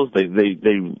officials. They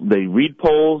read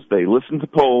polls, they listen to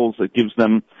polls. It gives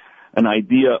them an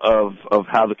idea of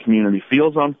how the community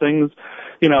feels on things.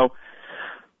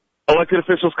 Elected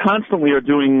officials constantly are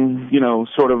doing,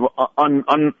 sort of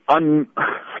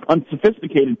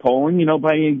unsophisticated polling,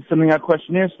 by sending out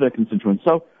questionnaires to their constituents.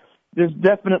 So there's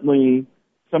definitely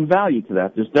some value to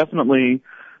that. There's definitely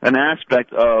an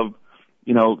aspect of,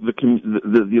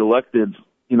 the electeds,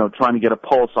 trying to get a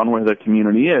pulse on where their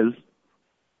community is,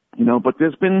 but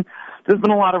there's been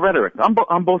a lot of rhetoric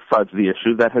on both sides of the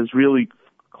issue that has really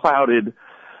clouded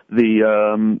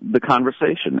the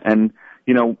conversation. And,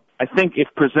 I think if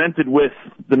presented with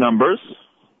the numbers,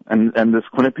 and this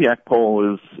Quinnipiac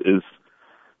poll is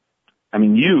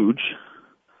huge,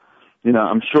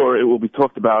 I'm sure it will be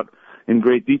talked about in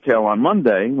great detail on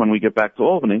Monday when we get back to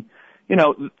Albany.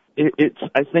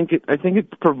 I think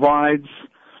it provides,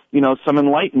 some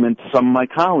enlightenment to some of my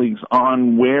colleagues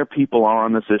on where people are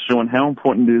on this issue and how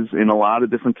important it is in a lot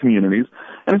of different communities.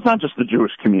 And it's not just the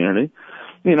Jewish community.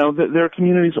 There are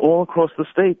communities all across the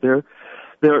state. There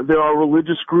are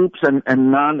religious groups and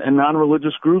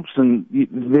non-religious groups, and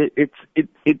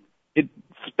it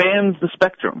spans the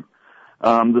spectrum,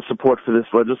 the support for this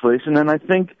legislation. And I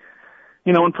think,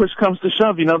 when push comes to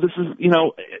shove, this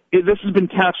has been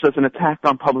couched as an attack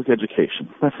on public education.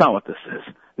 That's not what this is.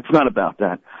 It's not about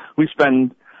that. We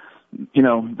spend,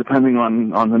 depending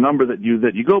on the number that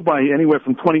you go by, anywhere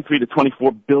from $23 to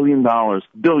 $24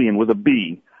 billion with a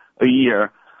B, a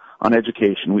year on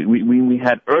education. We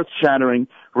had earth-shattering,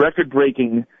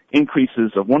 record-breaking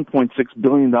increases of $1.6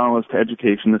 billion to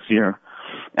education this year.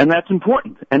 And that's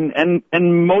important. And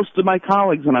most of my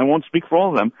colleagues, and I won't speak for all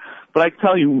of them, but I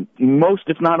tell you, most,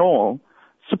 if not all,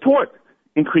 support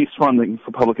increased funding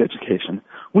for public education.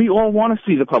 We all want to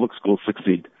see the public schools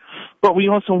succeed. But we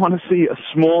also want to see a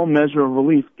small measure of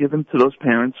relief given to those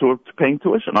parents who are paying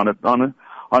tuition on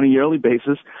a yearly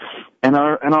basis and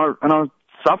are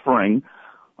suffering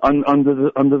under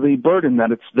the burden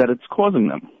that it's causing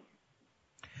them.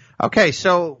 Okay,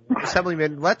 so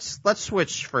Assemblyman, let's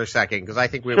switch for a second, because I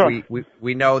think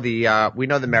we know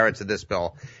the merits of this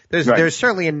bill. There's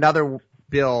certainly another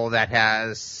bill that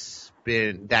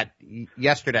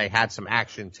yesterday had some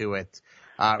action to it.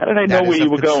 How did I know where you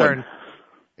were going?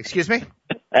 Excuse me?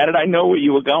 How did I know where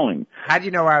you were going? How do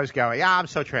you know where I was going? Yeah, I'm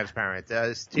so transparent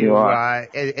as to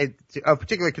a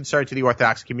particular concern to the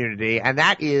Orthodox community, and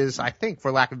that is, I think,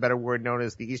 for lack of a better word, known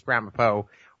as the East Ramapo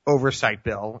Oversight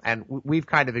Bill. And we've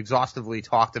kind of exhaustively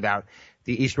talked about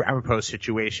the East Ramapo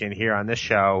situation here on this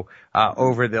show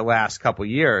over the last couple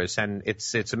years, and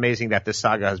it's amazing that this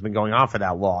saga has been going on for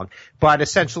that long. But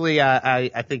essentially,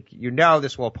 I think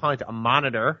this will appoint a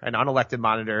monitor, an unelected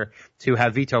monitor, to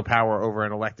have veto power over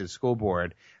an elected school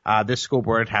board. This school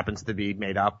board happens to be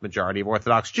made up majority of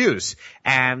Orthodox Jews,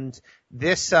 and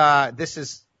this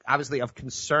is obviously of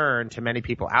concern to many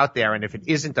people out there, and if it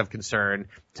isn't of concern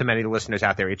to many listeners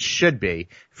out there, it should be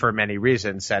for many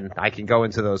reasons, and I can go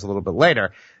into those a little bit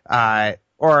later.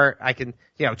 Or I can,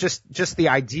 just the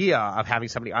idea of having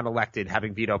somebody unelected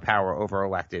having veto power over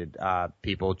elected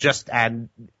people, and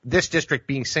this district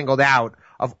being singled out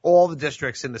of all the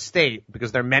districts in the state,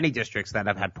 because there are many districts that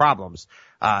have had problems,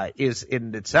 is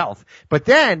in itself. But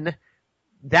then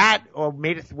that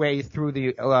made its way through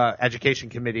the Education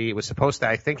Committee. It was supposed to,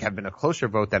 I think, have been a closer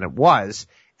vote than it was.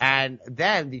 And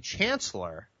then the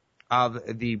chancellor of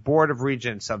the Board of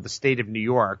Regents of the state of New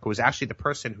York, who is actually the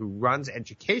person who runs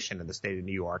education in the state of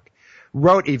New York,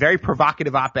 wrote a very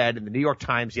provocative op-ed in the New York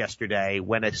Times yesterday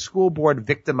when a school board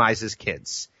victimizes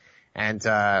kids. And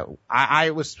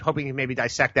I was hoping to maybe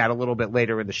dissect that a little bit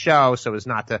later in the show so as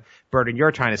not to burden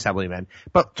your time, Assemblyman.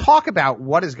 But talk about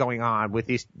what is going on with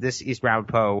this East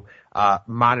Ramapo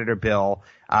monitor bill.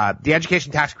 The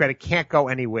education tax credit can't go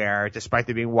anywhere despite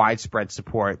there being widespread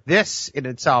support. This in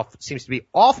itself seems to be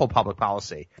awful public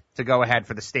policy to go ahead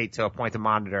for the state to appoint a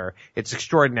monitor. It's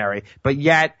extraordinary. But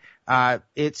yet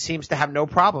it seems to have no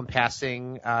problem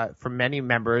passing for many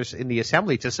members in the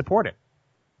Assembly to support it.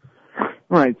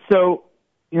 Right. So,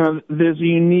 there's a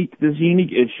unique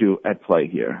issue at play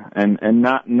here, and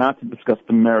not to discuss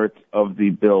the merits of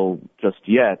the bill just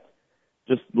yet.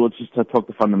 Let's just talk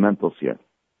the fundamentals here.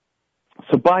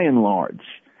 So, by and large,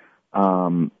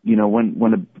 when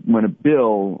a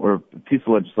bill or a piece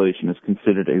of legislation is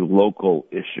considered a local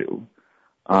issue,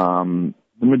 the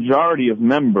majority of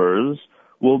members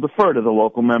will defer to the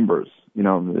local members.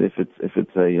 If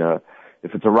it's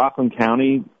a Rockland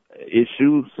County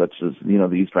issue, such as,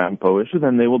 the East Ramapo issue,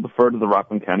 then they will defer to the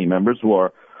Rockland County members who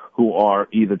are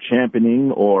either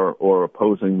championing or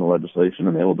opposing the legislation,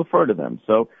 and they will defer to them.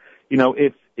 So,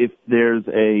 if there's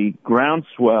a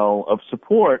groundswell of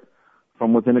support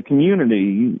from within a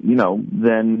community,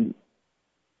 then,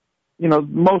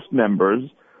 most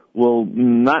members will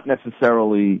not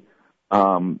necessarily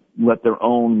let their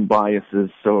own biases,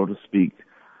 so to speak,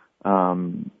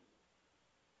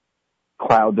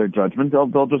 cloud their judgment.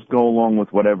 They'll just go along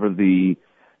with whatever the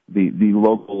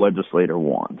local legislator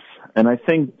wants. And I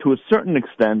think to a certain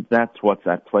extent that's what's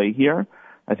at play here.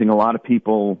 I think a lot of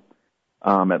people,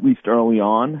 at least early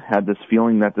on, had this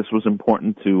feeling that this was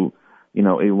important to,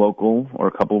 a local or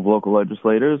a couple of local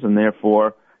legislators, and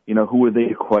therefore, who were they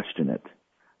to question it?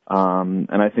 And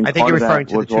I think part of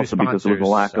that was also because there was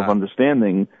a lack of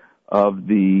understanding of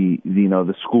the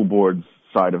school board's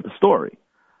side of the story.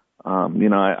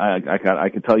 I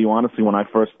can tell you honestly, when I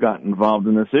first got involved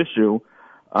in this issue,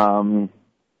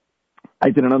 I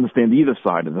didn't understand either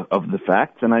side of the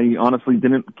facts, and I honestly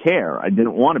didn't care. I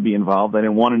didn't want to be involved. I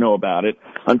didn't want to know about it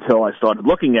until I started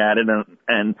looking at it,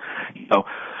 and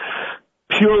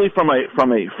purely from a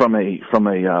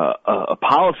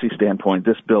policy standpoint,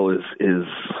 this bill is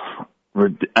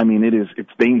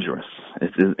it's dangerous.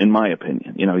 It's, in my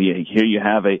opinion. Here you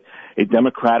have a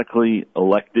democratically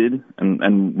elected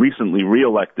and recently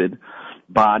reelected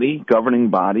governing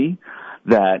body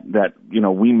that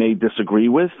we may disagree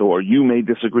with, or you may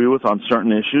disagree with on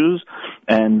certain issues,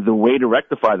 and the way to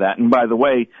rectify that. And by the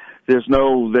way, there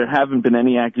haven't been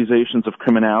any accusations of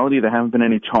criminality. There haven't been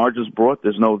any charges brought.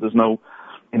 There hasn't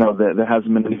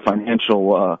been any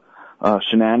financial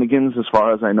shenanigans, as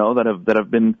far as I know, that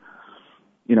have been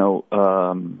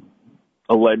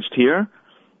alleged here.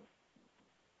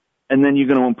 And then you're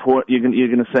going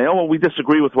to say, oh, well, we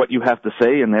disagree with what you have to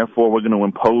say, and therefore we're going to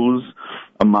impose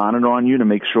a monitor on you to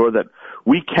make sure that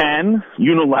we can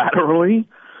unilaterally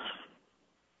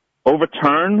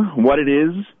overturn what it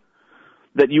is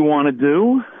that you want to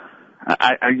do.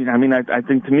 I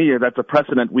think to me that's a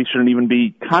precedent we shouldn't even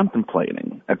be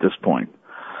contemplating at this point.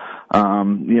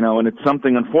 And it's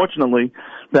something, unfortunately,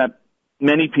 that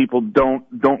many people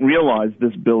don't realize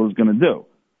this bill is going to do.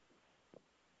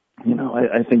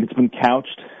 I think it's been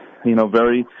couched,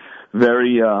 very,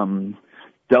 very,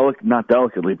 not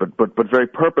delicately, but very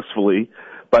purposefully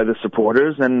by the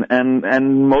supporters,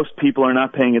 and most people are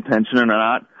not paying attention and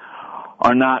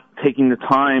are not taking the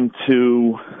time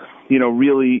to,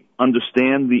 really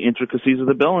understand the intricacies of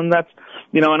the bill, and that's,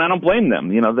 and I don't blame them.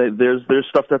 There's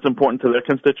stuff that's important to their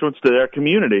constituents, to their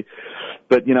community,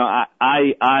 but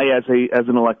I as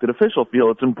an elected official feel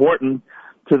it's important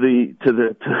to the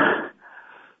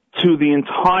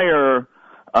entire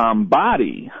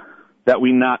body that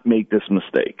we not make this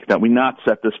mistake, that we not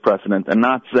set this precedent and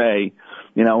not say,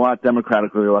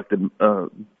 democratically elected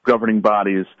governing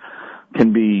bodies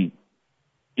can be,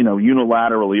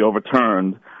 unilaterally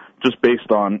overturned just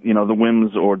based on, the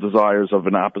whims or desires of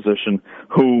an opposition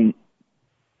who,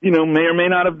 may or may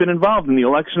not have been involved in the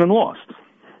election and lost.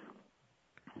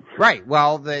 Right.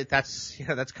 Well, that's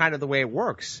kind of the way it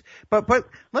works. But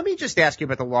let me just ask you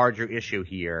about the larger issue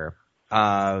here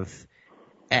and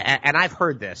I've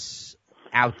heard this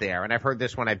out there, and I've heard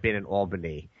this when I've been in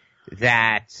Albany,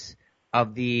 that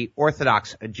of the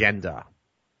Orthodox agenda.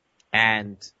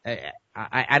 And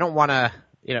I don't want to,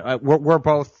 we're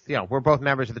both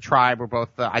members of the tribe. We're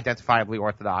both identifiably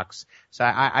Orthodox. So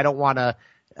I don't want to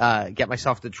get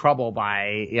myself into trouble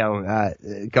by,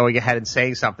 going ahead and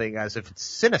saying something as if it's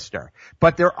sinister.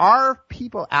 But there are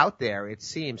people out there, it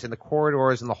seems, in the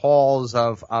corridors and the halls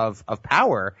of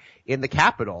power in the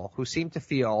Capitol who seem to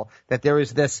feel that there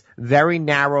is this very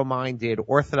narrow-minded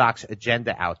Orthodox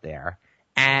agenda out there.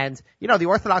 And, the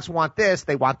Orthodox want this,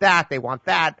 they want that, they want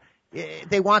that.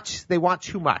 They want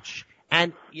too much.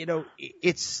 And,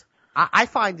 I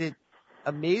find it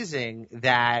amazing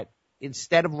that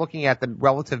instead of looking at the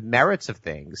relative merits of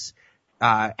things,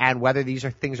 and whether these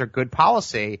things are good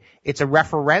policy, it's a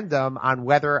referendum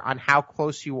on how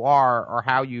close you are or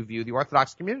how you view the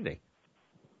Orthodox community.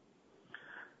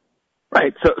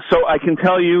 Right. So I can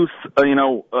tell you,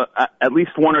 at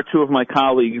least one or two of my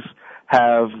colleagues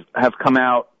have come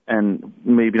out, and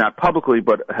maybe not publicly,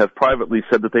 but have privately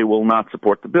said that they will not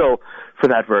support the bill for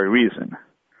that very reason.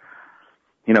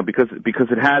 Because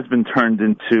it has been turned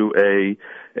into a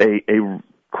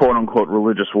quote unquote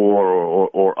religious war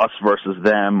or us versus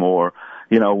them, or,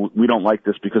 we don't like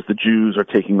this because the Jews are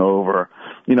taking over.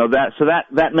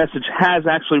 That message has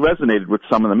actually resonated with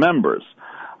some of the members.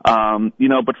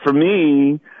 But for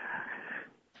me,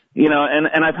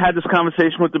 and I've had this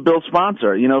conversation with the bill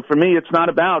sponsor. For me, it's not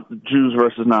about Jews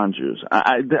versus non-Jews.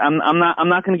 I'm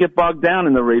not going to get bogged down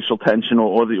in the racial tension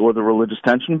or the religious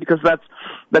tension, because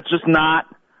that's just not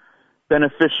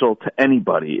beneficial to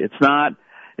anybody. It's not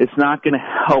going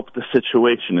to help the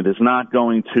situation. It is not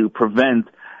going to prevent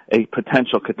a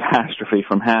potential catastrophe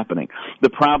from happening. The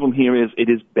problem here is it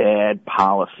is bad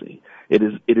policy. It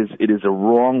is a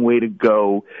wrong way to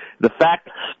go. The fact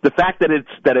that it's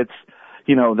that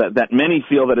many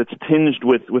feel that it's tinged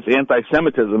with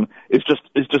anti-Semitism is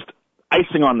just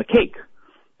icing on the cake.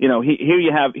 Here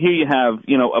you have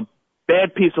a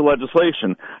bad piece of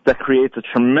legislation that creates a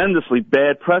tremendously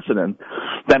bad precedent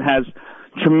that has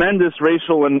tremendous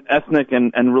racial and ethnic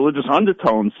and religious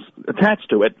undertones attached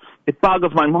to it. It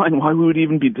boggles my mind why we would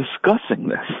even be discussing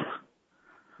this.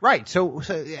 Right. So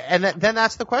then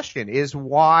that's the question: is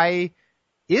why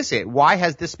is it? Why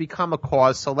has this become a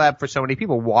cause celeb for so many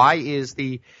people? Why is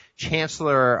the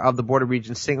chancellor of the Board of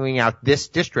Regents singling out this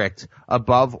district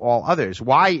above all others?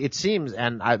 Why, it seems,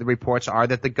 and the reports are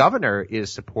that the governor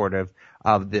is supportive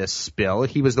of this bill.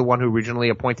 He was the one who originally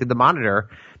appointed the monitor,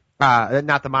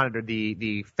 not the monitor,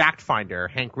 the fact finder,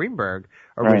 Hank Greenberg,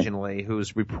 originally, right,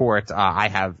 whose report I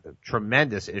have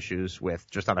tremendous issues with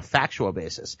just on a factual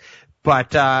basis.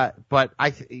 But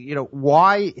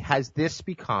why has this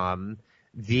become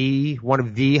one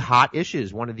of the hot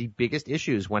issues, one of the biggest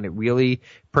issues when it really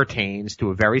pertains to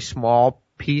a very small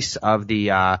piece of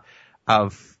the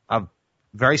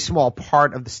very small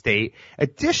part of the state?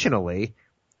 Additionally,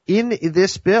 in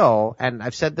this bill, and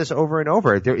I've said this over and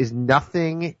over, there is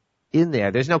nothing in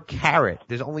there. There's no carrot.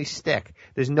 There's only stick.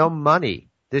 There's no money.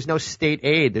 There's no state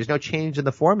aid. There's no change in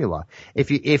the formula.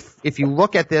 If you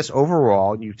look at this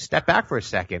overall and you step back for a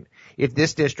second, if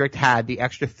this district had the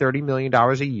extra $30 million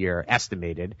a year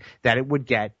estimated that it would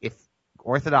get if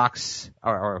Orthodox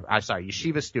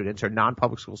yeshiva students or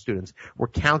non-public school students were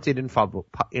counted in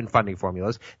funding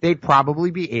formulas, they'd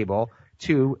probably be able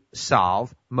to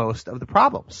solve most of the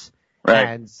problems. Right.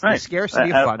 And the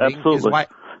scarcity of funding is why,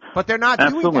 but they're not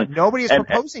doing that. Nobody is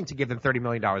proposing to give them $30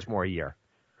 million more a year.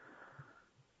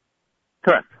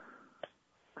 Correct.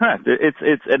 And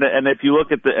if you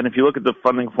look at the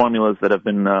funding formulas that have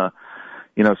been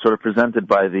sort of presented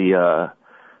by the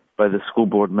school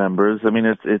board members, I mean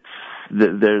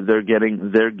they're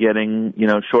getting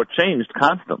shortchanged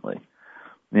constantly.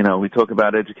 We talk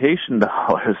about education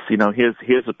dollars.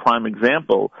 Here's a prime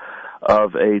example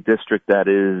of a district that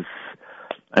is,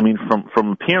 I mean,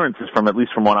 from appearances, at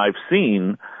least from what I've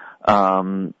seen,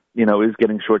 is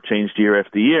getting shortchanged year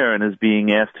after year and is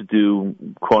being asked to do,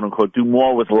 quote unquote, do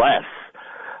more with less.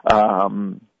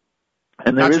 And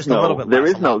there is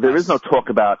no talk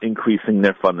about increasing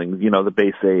their funding, the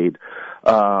base aid.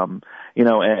 And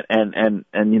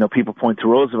people point to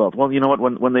Roosevelt. Well, you know what?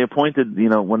 When they appointed,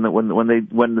 when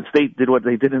the state did what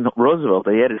they did in Roosevelt,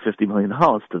 they added $50 million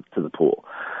to the pool.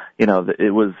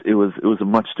 It was a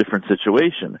much different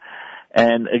situation.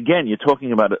 And again, you're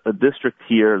talking about a district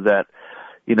here that,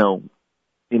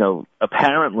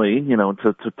 apparently,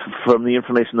 from the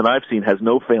information that I've seen, has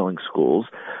no failing schools.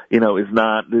 Is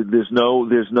not, there's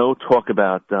no talk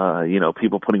about,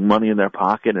 people putting money in their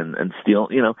pocket and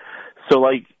stealing, so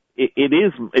like, it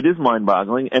is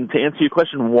mind-boggling. And to answer your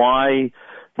question, why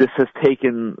this has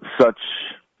taken such,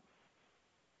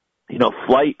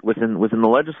 flight within the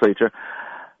legislature,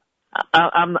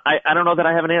 I don't know that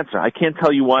I have an answer. I can't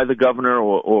tell you why the governor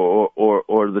or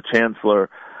the chancellor,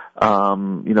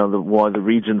 why the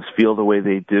regents feel the way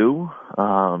they do.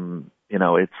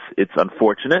 It's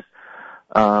unfortunate.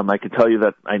 I can tell you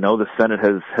that I know the Senate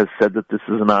has said that this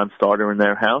is a non-starter in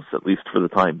their house, at least for the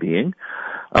time being.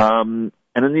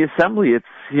 And in the Assembly,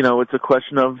 it's a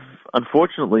question of,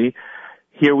 unfortunately,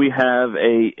 here we have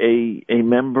a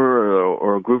member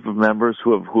or a group of members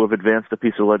who have advanced a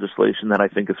piece of legislation that I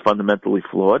think is fundamentally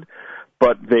flawed,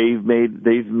 but they've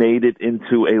made it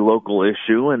into a local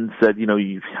issue and said,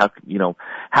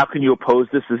 how can you oppose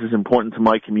this? This is important to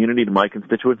my community, to my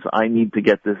constituents. I need to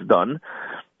get this done,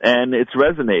 and it's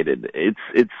resonated.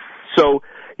 It's so.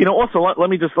 Also, let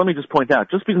me just point out,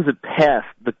 just because it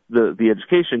passed the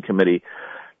Education Committee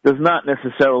does not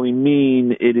necessarily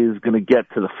mean it is going to get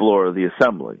to the floor of the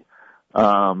Assembly.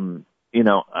 I am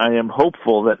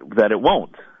hopeful that it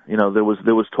won't. There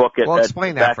was talk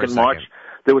back in March.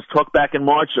 There was talk back in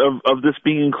March of this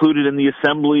being included in the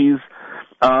Assembly's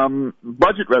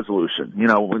budget resolution.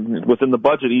 Within the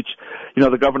budget,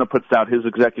 the governor puts out his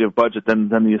executive budget, then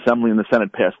the Assembly and the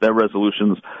Senate pass their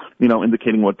resolutions,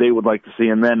 indicating what they would like to see,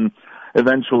 and then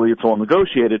eventually it's all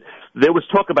negotiated. There was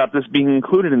talk about this being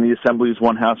included in the Assembly's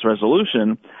one House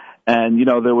resolution, and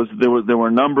there were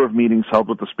a number of meetings held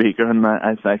with the Speaker, and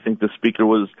I think the Speaker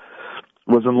was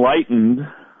enlightened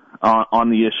on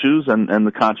the issues and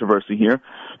the controversy here,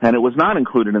 and it was not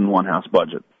included in the one House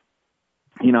budget.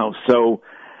 So,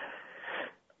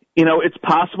 it's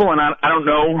possible, and I don't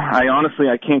know.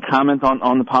 I can't comment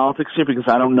on the politics here because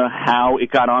I don't know how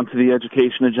it got onto the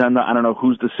education agenda. I don't know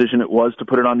whose decision it was to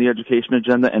put it on the education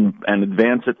agenda and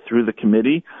advance it through the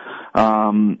committee.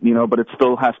 But it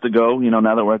still has to go.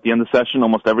 Now that we're at the end of session,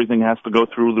 almost everything has to go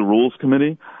through the Rules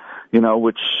Committee,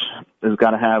 which has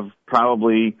got to have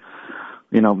probably,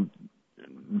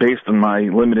 based on my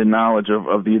limited knowledge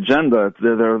of the agenda,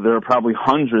 there are probably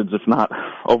hundreds, if not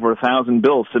over 1,000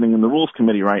 bills sitting in the Rules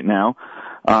Committee right now.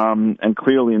 And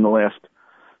clearly in the last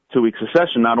 2 weeks of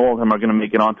session, not all of them are going to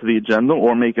make it onto the agenda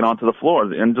or make it onto the floor.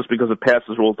 And just because it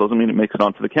passes rules doesn't mean it makes it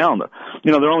onto the calendar.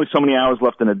 There are only so many hours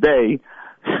left in a day.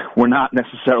 we're not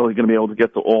necessarily going to be able to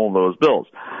get to all those bills.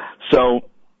 So,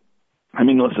 I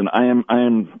mean, listen, I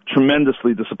am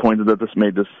tremendously disappointed that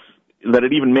that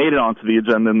it even made it onto the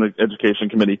agenda in the Education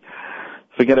Committee.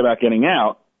 Forget about getting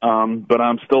out, but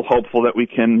I'm still hopeful that we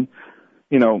can,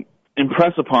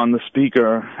 impress upon the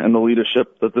Speaker and the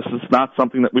leadership that this is not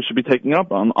something that we should be taking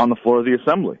up on the floor of the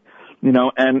Assembly.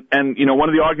 And one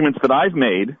of the arguments that I've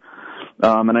made,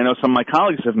 and I know some of my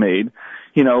colleagues have made,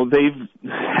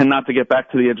 and not to get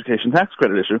back to the education tax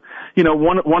credit issue,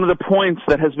 one of the points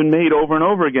that has been made over and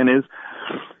over again is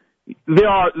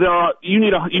you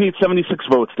need 76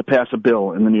 votes to pass a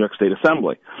bill in the New York State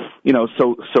Assembly.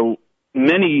 So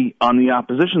many on the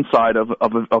opposition side of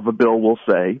a bill will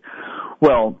say,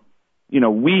 well,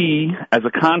 we as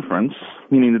a conference,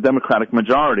 meaning the Democratic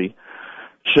majority,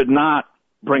 should not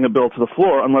bring a bill to the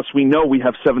floor unless we know we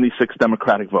have 76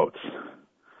 Democratic votes.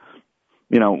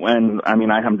 And I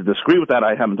mean, I happen to disagree with that.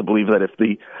 I happen to believe that if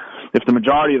the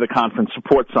majority of the conference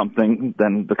supports something,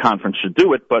 then the conference should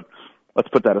do it, but let's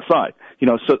put that aside.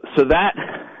 So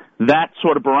that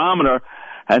sort of barometer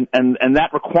and that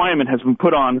requirement has been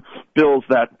put on bills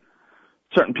that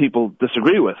certain people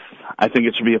disagree with. I think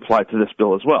it should be applied to this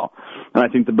bill as well. And I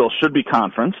think the bill should be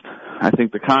conferenced. I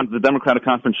think the Democratic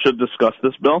conference should discuss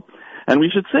this bill, and we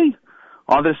should see,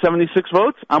 are there 76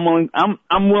 votes? I'm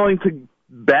willing to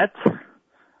bet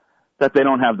that they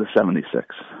don't have the 76.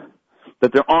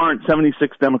 That there aren't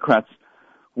 76 Democrats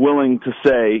willing to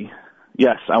say,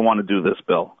 yes, I want to do this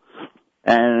bill.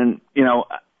 And,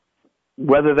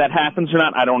 whether that happens or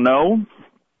not, I don't know.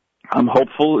 I'm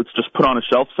hopeful it's just put on a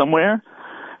shelf somewhere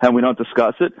and we don't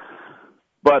discuss it.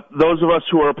 But those of us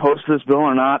who are opposed to this bill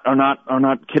are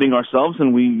not kidding ourselves,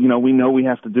 and we know we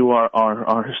have to do our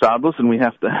hishtadlus, and we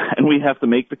have to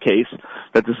make the case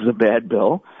that this is a bad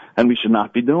bill and we should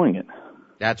not be doing it.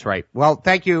 That's right. Well,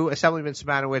 thank you, Assemblyman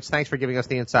Simanowitz. Thanks for giving us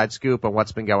the inside scoop on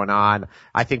what's been going on.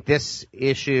 I think this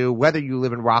issue, whether you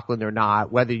live in Rockland or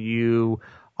not, whether you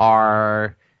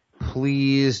are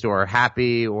pleased or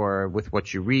happy or with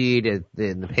what you read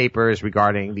in the papers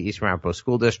regarding the East Ramapo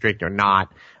School District or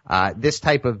not, this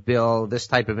type of bill, this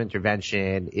type of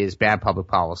intervention is bad public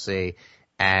policy.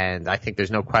 And I think there's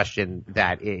no question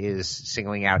that it is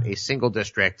singling out a single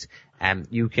district, and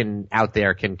you can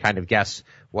kind of guess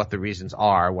what the reasons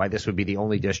are, why this would be the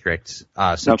only district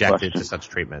subjected to such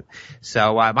treatment.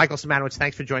 So, Michael Simanowitz,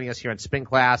 thanks for joining us here on Spin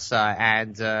Class,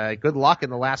 and good luck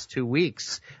in the last 2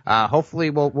 weeks.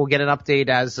 Hopefully we'll get an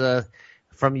update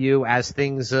from you as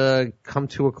things come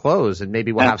to a close, and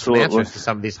maybe we'll have some answers to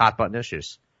some of these hot button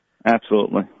issues.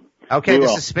 Absolutely. Okay,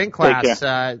 this is Spin Class.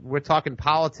 We're talking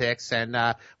politics and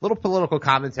little political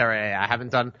commentary. I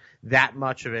haven't done that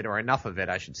much of it, or enough of it,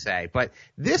 I should say. But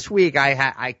this week,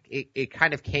 it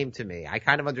kind of came to me. I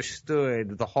kind of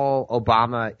understood the whole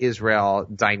Obama-Israel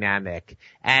dynamic,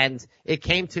 and it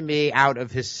came to me out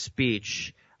of his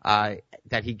speech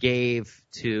that he gave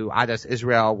to Adas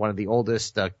Israel, one of the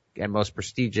oldest and most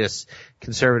prestigious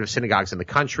conservative synagogues in the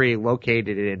country,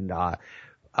 located in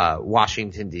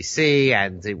Washington, D.C.,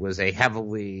 and it was a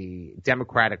heavily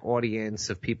Democratic audience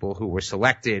of people who were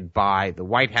selected by the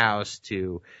White House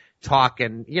to talk,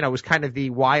 and, it was kind of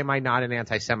the why am I not an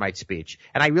anti-Semite speech.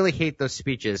 And I really hate those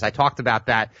speeches. I talked about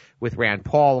that with Rand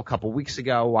Paul a couple weeks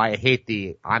ago, why I hate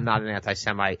the I'm not an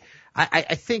anti-Semite.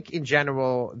 I think in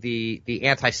general the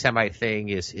anti-Semite thing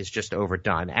is just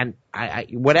overdone. And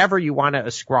whatever you want to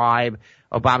ascribe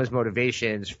Obama's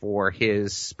motivations for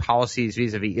his policies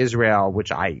vis-a-vis Israel,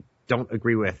 which I don't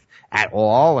agree with at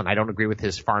all, and I don't agree with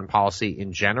his foreign policy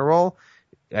in general,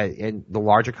 in the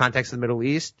larger context of the Middle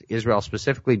East, Israel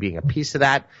specifically being a piece of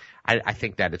that. I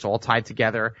think that it's all tied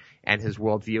together, and his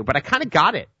worldview. But I kind of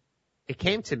got it. It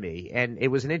came to me, and it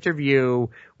was an interview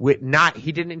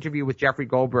he did an interview with Jeffrey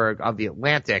Goldberg of The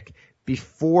Atlantic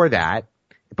before that,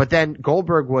 but then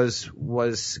Goldberg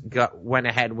went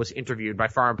ahead and was interviewed by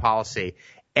Foreign Policy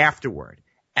afterward.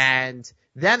 And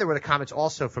then there were the comments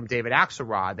also from David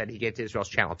Axelrod that he gave to Israel's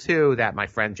Channel 2 that my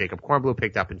friend Jacob Kornblue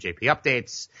picked up in JP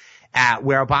Updates,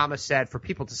 where Obama said, for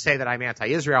people to say that I'm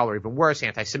anti-Israel, or even worse,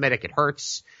 anti-Semitic, it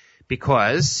hurts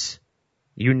because,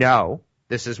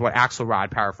 this is what Axelrod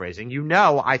paraphrasing,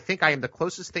 I think I am the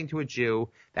closest thing to a Jew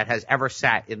that has ever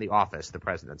sat in the office, the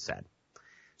president said.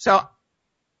 So,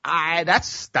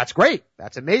 that's great.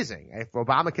 That's amazing. If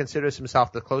Obama considers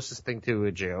himself the closest thing to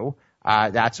a Jew,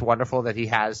 that's wonderful that he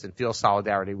has and feels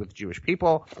solidarity with Jewish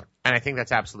people. And I think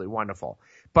that's absolutely wonderful.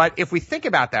 But if we think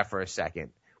about that for a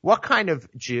second, what kind of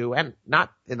Jew, and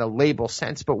not in a label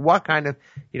sense, but what kind of,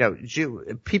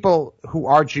 people who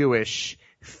are Jewish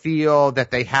feel that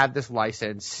they have this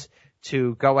license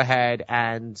to go ahead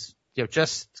and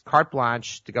just carte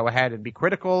blanche to go ahead and be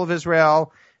critical of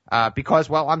Israel. Because,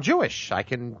 well, I'm Jewish. I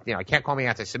can't call me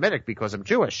anti-Semitic because I'm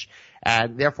Jewish.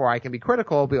 And therefore I can be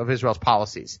critical of Israel's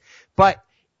policies. But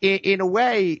in a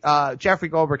way, Jeffrey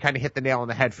Goldberg kind of hit the nail on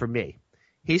the head for me.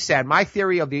 He said, my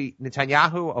theory of the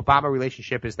Netanyahu-Obama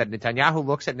relationship is that Obama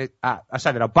looks at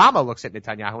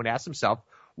Netanyahu and asks himself,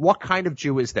 what kind of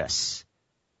Jew is this?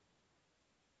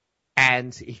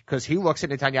 And because he looks at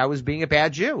Netanyahu as being a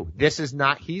bad Jew. He's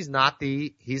not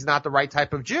the right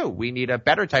type of Jew. We need a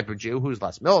better type of Jew who's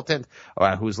less militant,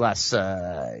 or who's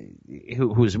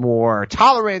more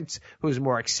tolerant, who's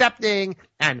more accepting.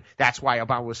 And that's why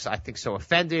Obama was, I think, so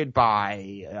offended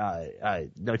by,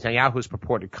 Netanyahu's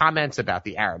purported comments about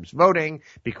the Arabs voting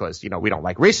because, we don't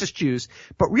like racist Jews.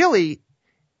 But really,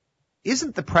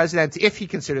 isn't the president, if he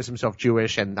considers himself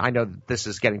Jewish, and I know that this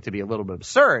is getting to be a little bit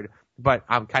absurd, but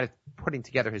I'm kind of putting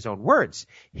together his own words.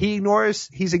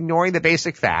 He's ignoring the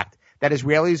basic fact that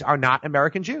Israelis are not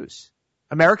American Jews.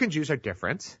 American Jews are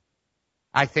different.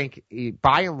 I think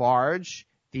by and large,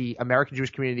 the American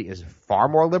Jewish community is far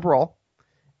more liberal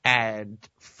and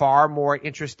far more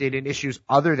interested in issues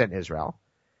other than Israel.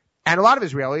 And a lot of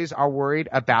Israelis are worried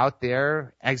about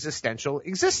their existential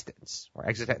existence.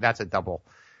 That's a double.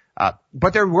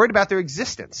 But they're worried about their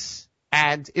existence.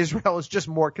 And Israel is just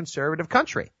more conservative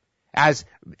country, as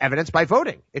evidenced by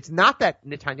voting. It's not that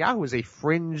Netanyahu is a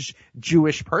fringe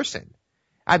Jewish person.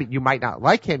 I mean, you might not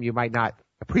like him, you might not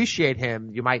appreciate him,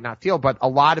 you might not feel, but a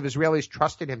lot of Israelis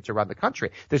trusted him to run the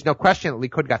country. There's no question that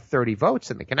Likud got 30 votes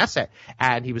in the Knesset,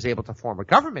 and he was able to form a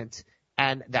government,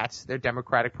 and that's their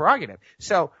democratic prerogative.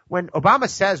 So when Obama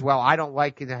says, well, I don't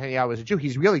like Netanyahu as a Jew,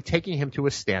 he's really taking him to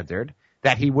a standard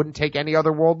that he wouldn't take any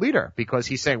other world leader, because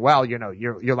he's saying, well,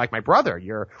 you're like my brother.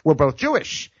 We're both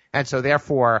Jewish. And so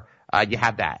therefore, you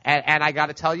have that. And I got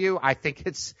to tell you, I think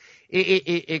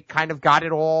it kind of got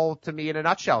it all to me in a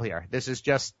nutshell here. This is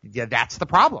just, that's the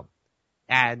problem.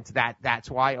 And that's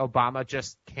why Obama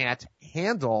just can't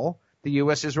handle the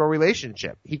U.S.-Israel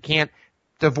relationship. He can't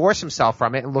divorce himself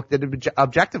from it and look at it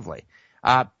objectively.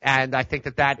 And I think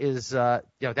that is,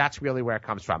 that's really where it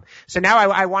comes from. So now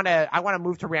I want to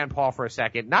move to Rand Paul for a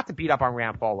second, not to beat up on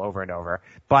Rand Paul over and over,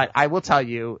 but I will tell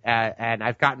you, and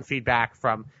I've gotten feedback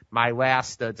from my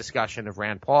last discussion of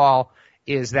Rand Paul,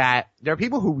 is that there are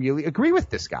people who really agree with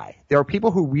this guy. There are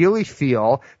people who really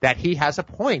feel that he has a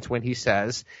point when he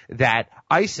says that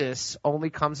ISIS only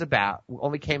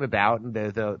came about, and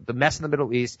the mess in the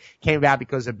Middle East came about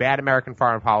because of bad American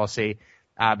foreign policy.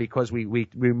 Because we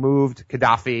removed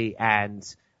Gaddafi and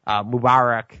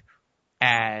Mubarak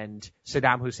and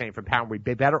Saddam Hussein from power. We'd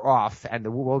be better off, and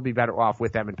the world would be better off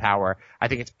with them in power. I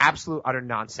think it's absolute utter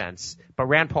nonsense. But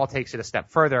Rand Paul takes it a step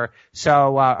further. So,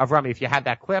 Avrami, if you had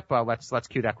that clip, let's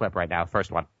cue that clip right now. First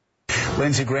one.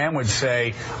 Lindsey Graham would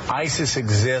say ISIS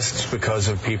exists because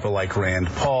of people like Rand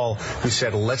Paul, who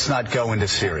said, let's not go into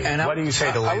Syria. And what do you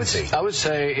say to Lindsey? I would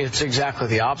say it's exactly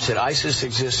the opposite. ISIS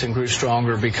exists and grew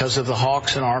stronger because of the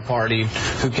hawks in our party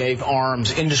who gave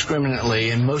arms indiscriminately,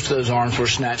 and most of those arms were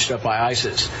snatched up by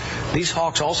ISIS. These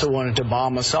hawks also wanted to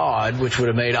bomb Assad, which would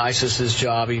have made ISIS's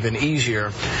job even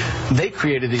easier. They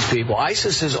created these people.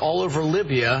 ISIS is all over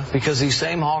Libya because these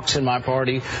same hawks in my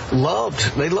party loved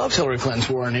Hillary Clinton's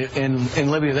war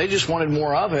in Libya. They just wanted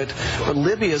more of it. But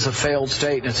Libya is a failed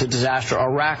state, and it's a disaster.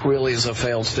 Iraq really is a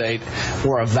failed state.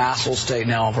 We're a vassal state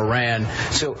now of Iran.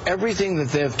 So everything that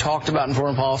they've talked about in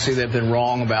foreign policy, they've been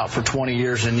wrong about for 20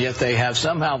 years, and yet they have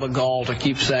somehow the gall to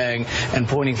keep saying and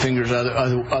pointing fingers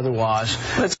otherwise.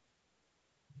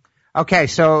 Okay,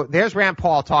 so there's Rand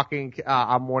Paul talking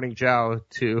on Morning Joe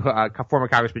to former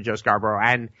Congressman Joe Scarborough,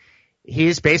 and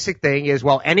his basic thing is,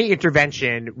 well, any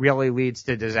intervention really leads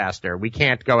to disaster. We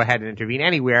can't go ahead and intervene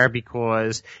anywhere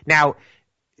because now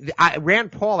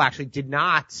Rand Paul actually did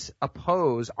not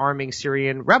oppose arming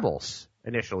Syrian rebels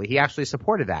initially. He actually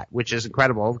supported that, which is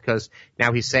incredible because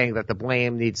now he's saying that the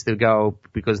blame needs to go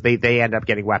because they end up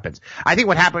getting weapons. I think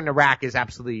what happened in Iraq is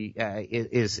absolutely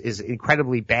is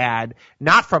incredibly bad,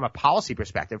 not from a policy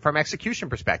perspective, from execution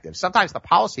perspective. Sometimes the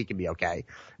policy can be okay,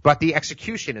 but the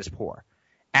execution is poor.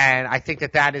 And I think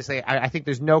that is I think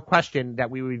there's no question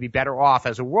that we would be better off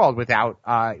as a world without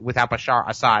Bashar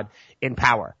Assad in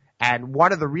power. And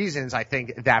one of the reasons I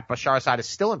think that Bashar Assad is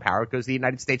still in power because the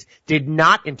United States did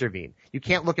not intervene. You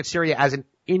can't look at Syria as an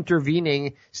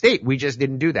intervening state. We just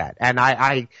didn't do that. And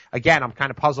I'm kind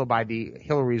of puzzled by the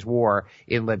Hillary's war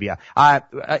in Libya.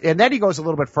 And then he goes a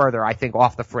little bit further, I think,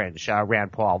 off the fringe,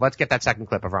 Rand Paul. Let's get that second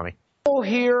clip of Rami. People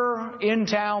here in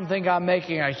town think I'm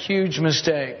making a huge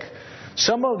mistake.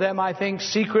 Some of them, I think,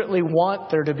 secretly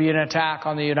want there to be an attack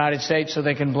on the United States so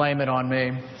they can blame it on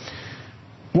me.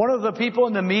 One of the people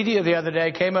in the media the other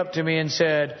day came up to me and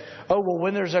said, oh, well,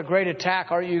 when there's a great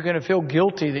attack, aren't you going to feel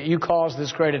guilty that you caused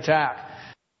this great attack?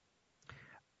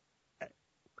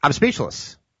 I'm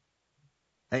speechless.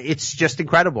 It's just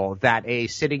incredible that a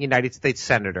sitting United States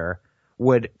senator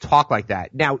would talk like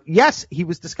that. Now, yes, he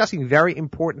was discussing very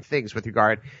important things with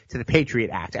regard to the Patriot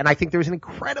Act, and I think there's an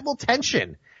incredible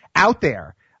tension out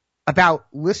there about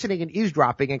listening and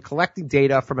eavesdropping and collecting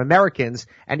data from Americans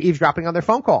and eavesdropping on their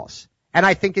phone calls. And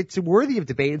I think it's worthy of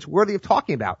debate. It's worthy of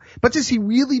talking about. But does he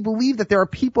really believe that there are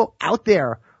people out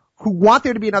there who want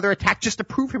there to be another attack just to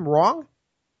prove him wrong?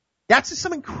 That's just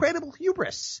some incredible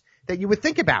hubris that you would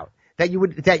think about, that you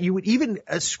would even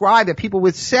ascribe, that people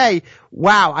would say,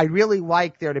 wow, I really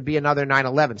like there to be another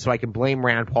 9/11 so I can blame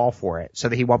Rand Paul for it so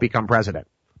that he won't become president.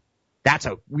 That's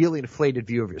a really inflated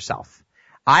view of yourself.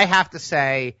 I have to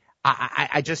say,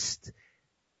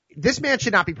 this man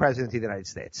should not be president of the United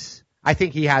States. I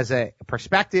think he has a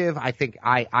perspective. I think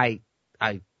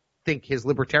think his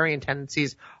libertarian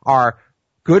tendencies are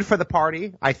good for the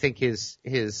party. I think his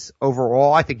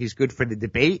overall, I think he's good for the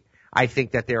debate. I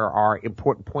think that there are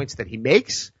important points that he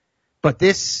makes, but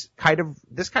this kind of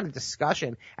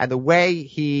discussion and the way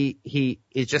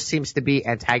it just seems to be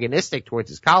antagonistic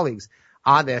towards his colleagues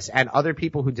on this and other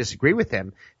people who disagree with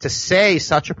him, to say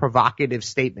such a provocative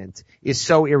statement is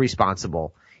so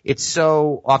irresponsible. It's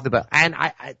so off the bat. And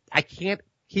I can't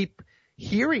keep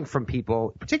hearing from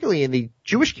people, particularly in the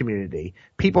Jewish community,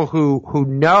 people who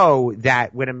know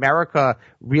that when America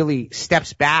really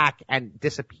steps back and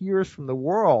disappears from the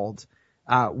world,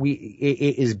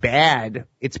 it is bad.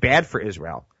 It's bad for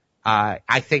Israel.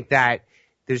 I think that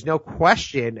there's no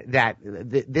question that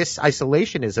this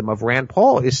isolationism of Rand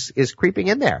Paul is creeping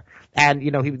in there. And,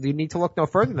 you need to look no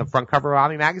further than the front cover of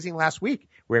Albany magazine last week,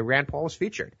 where Rand Paul was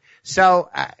featured. So,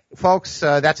 folks,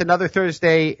 that's another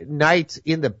Thursday night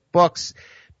in the books,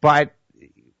 but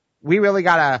we really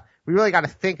gotta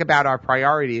think about our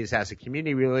priorities as a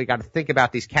community. We really gotta think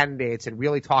about these candidates and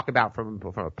really talk about from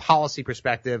a policy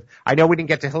perspective. I know we didn't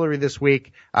get to Hillary this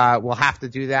week. We'll have to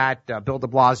do that. Bill de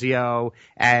Blasio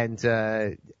and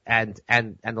the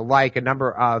like. A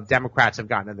number of Democrats have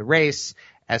gotten in the race.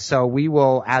 And so we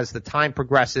will, as the time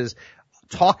progresses,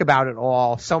 talk about it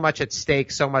all. So much at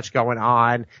stake, so much going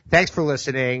on. Thanks for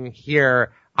listening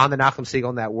here on the Nachum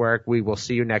Segal Network. We will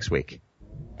see you next week.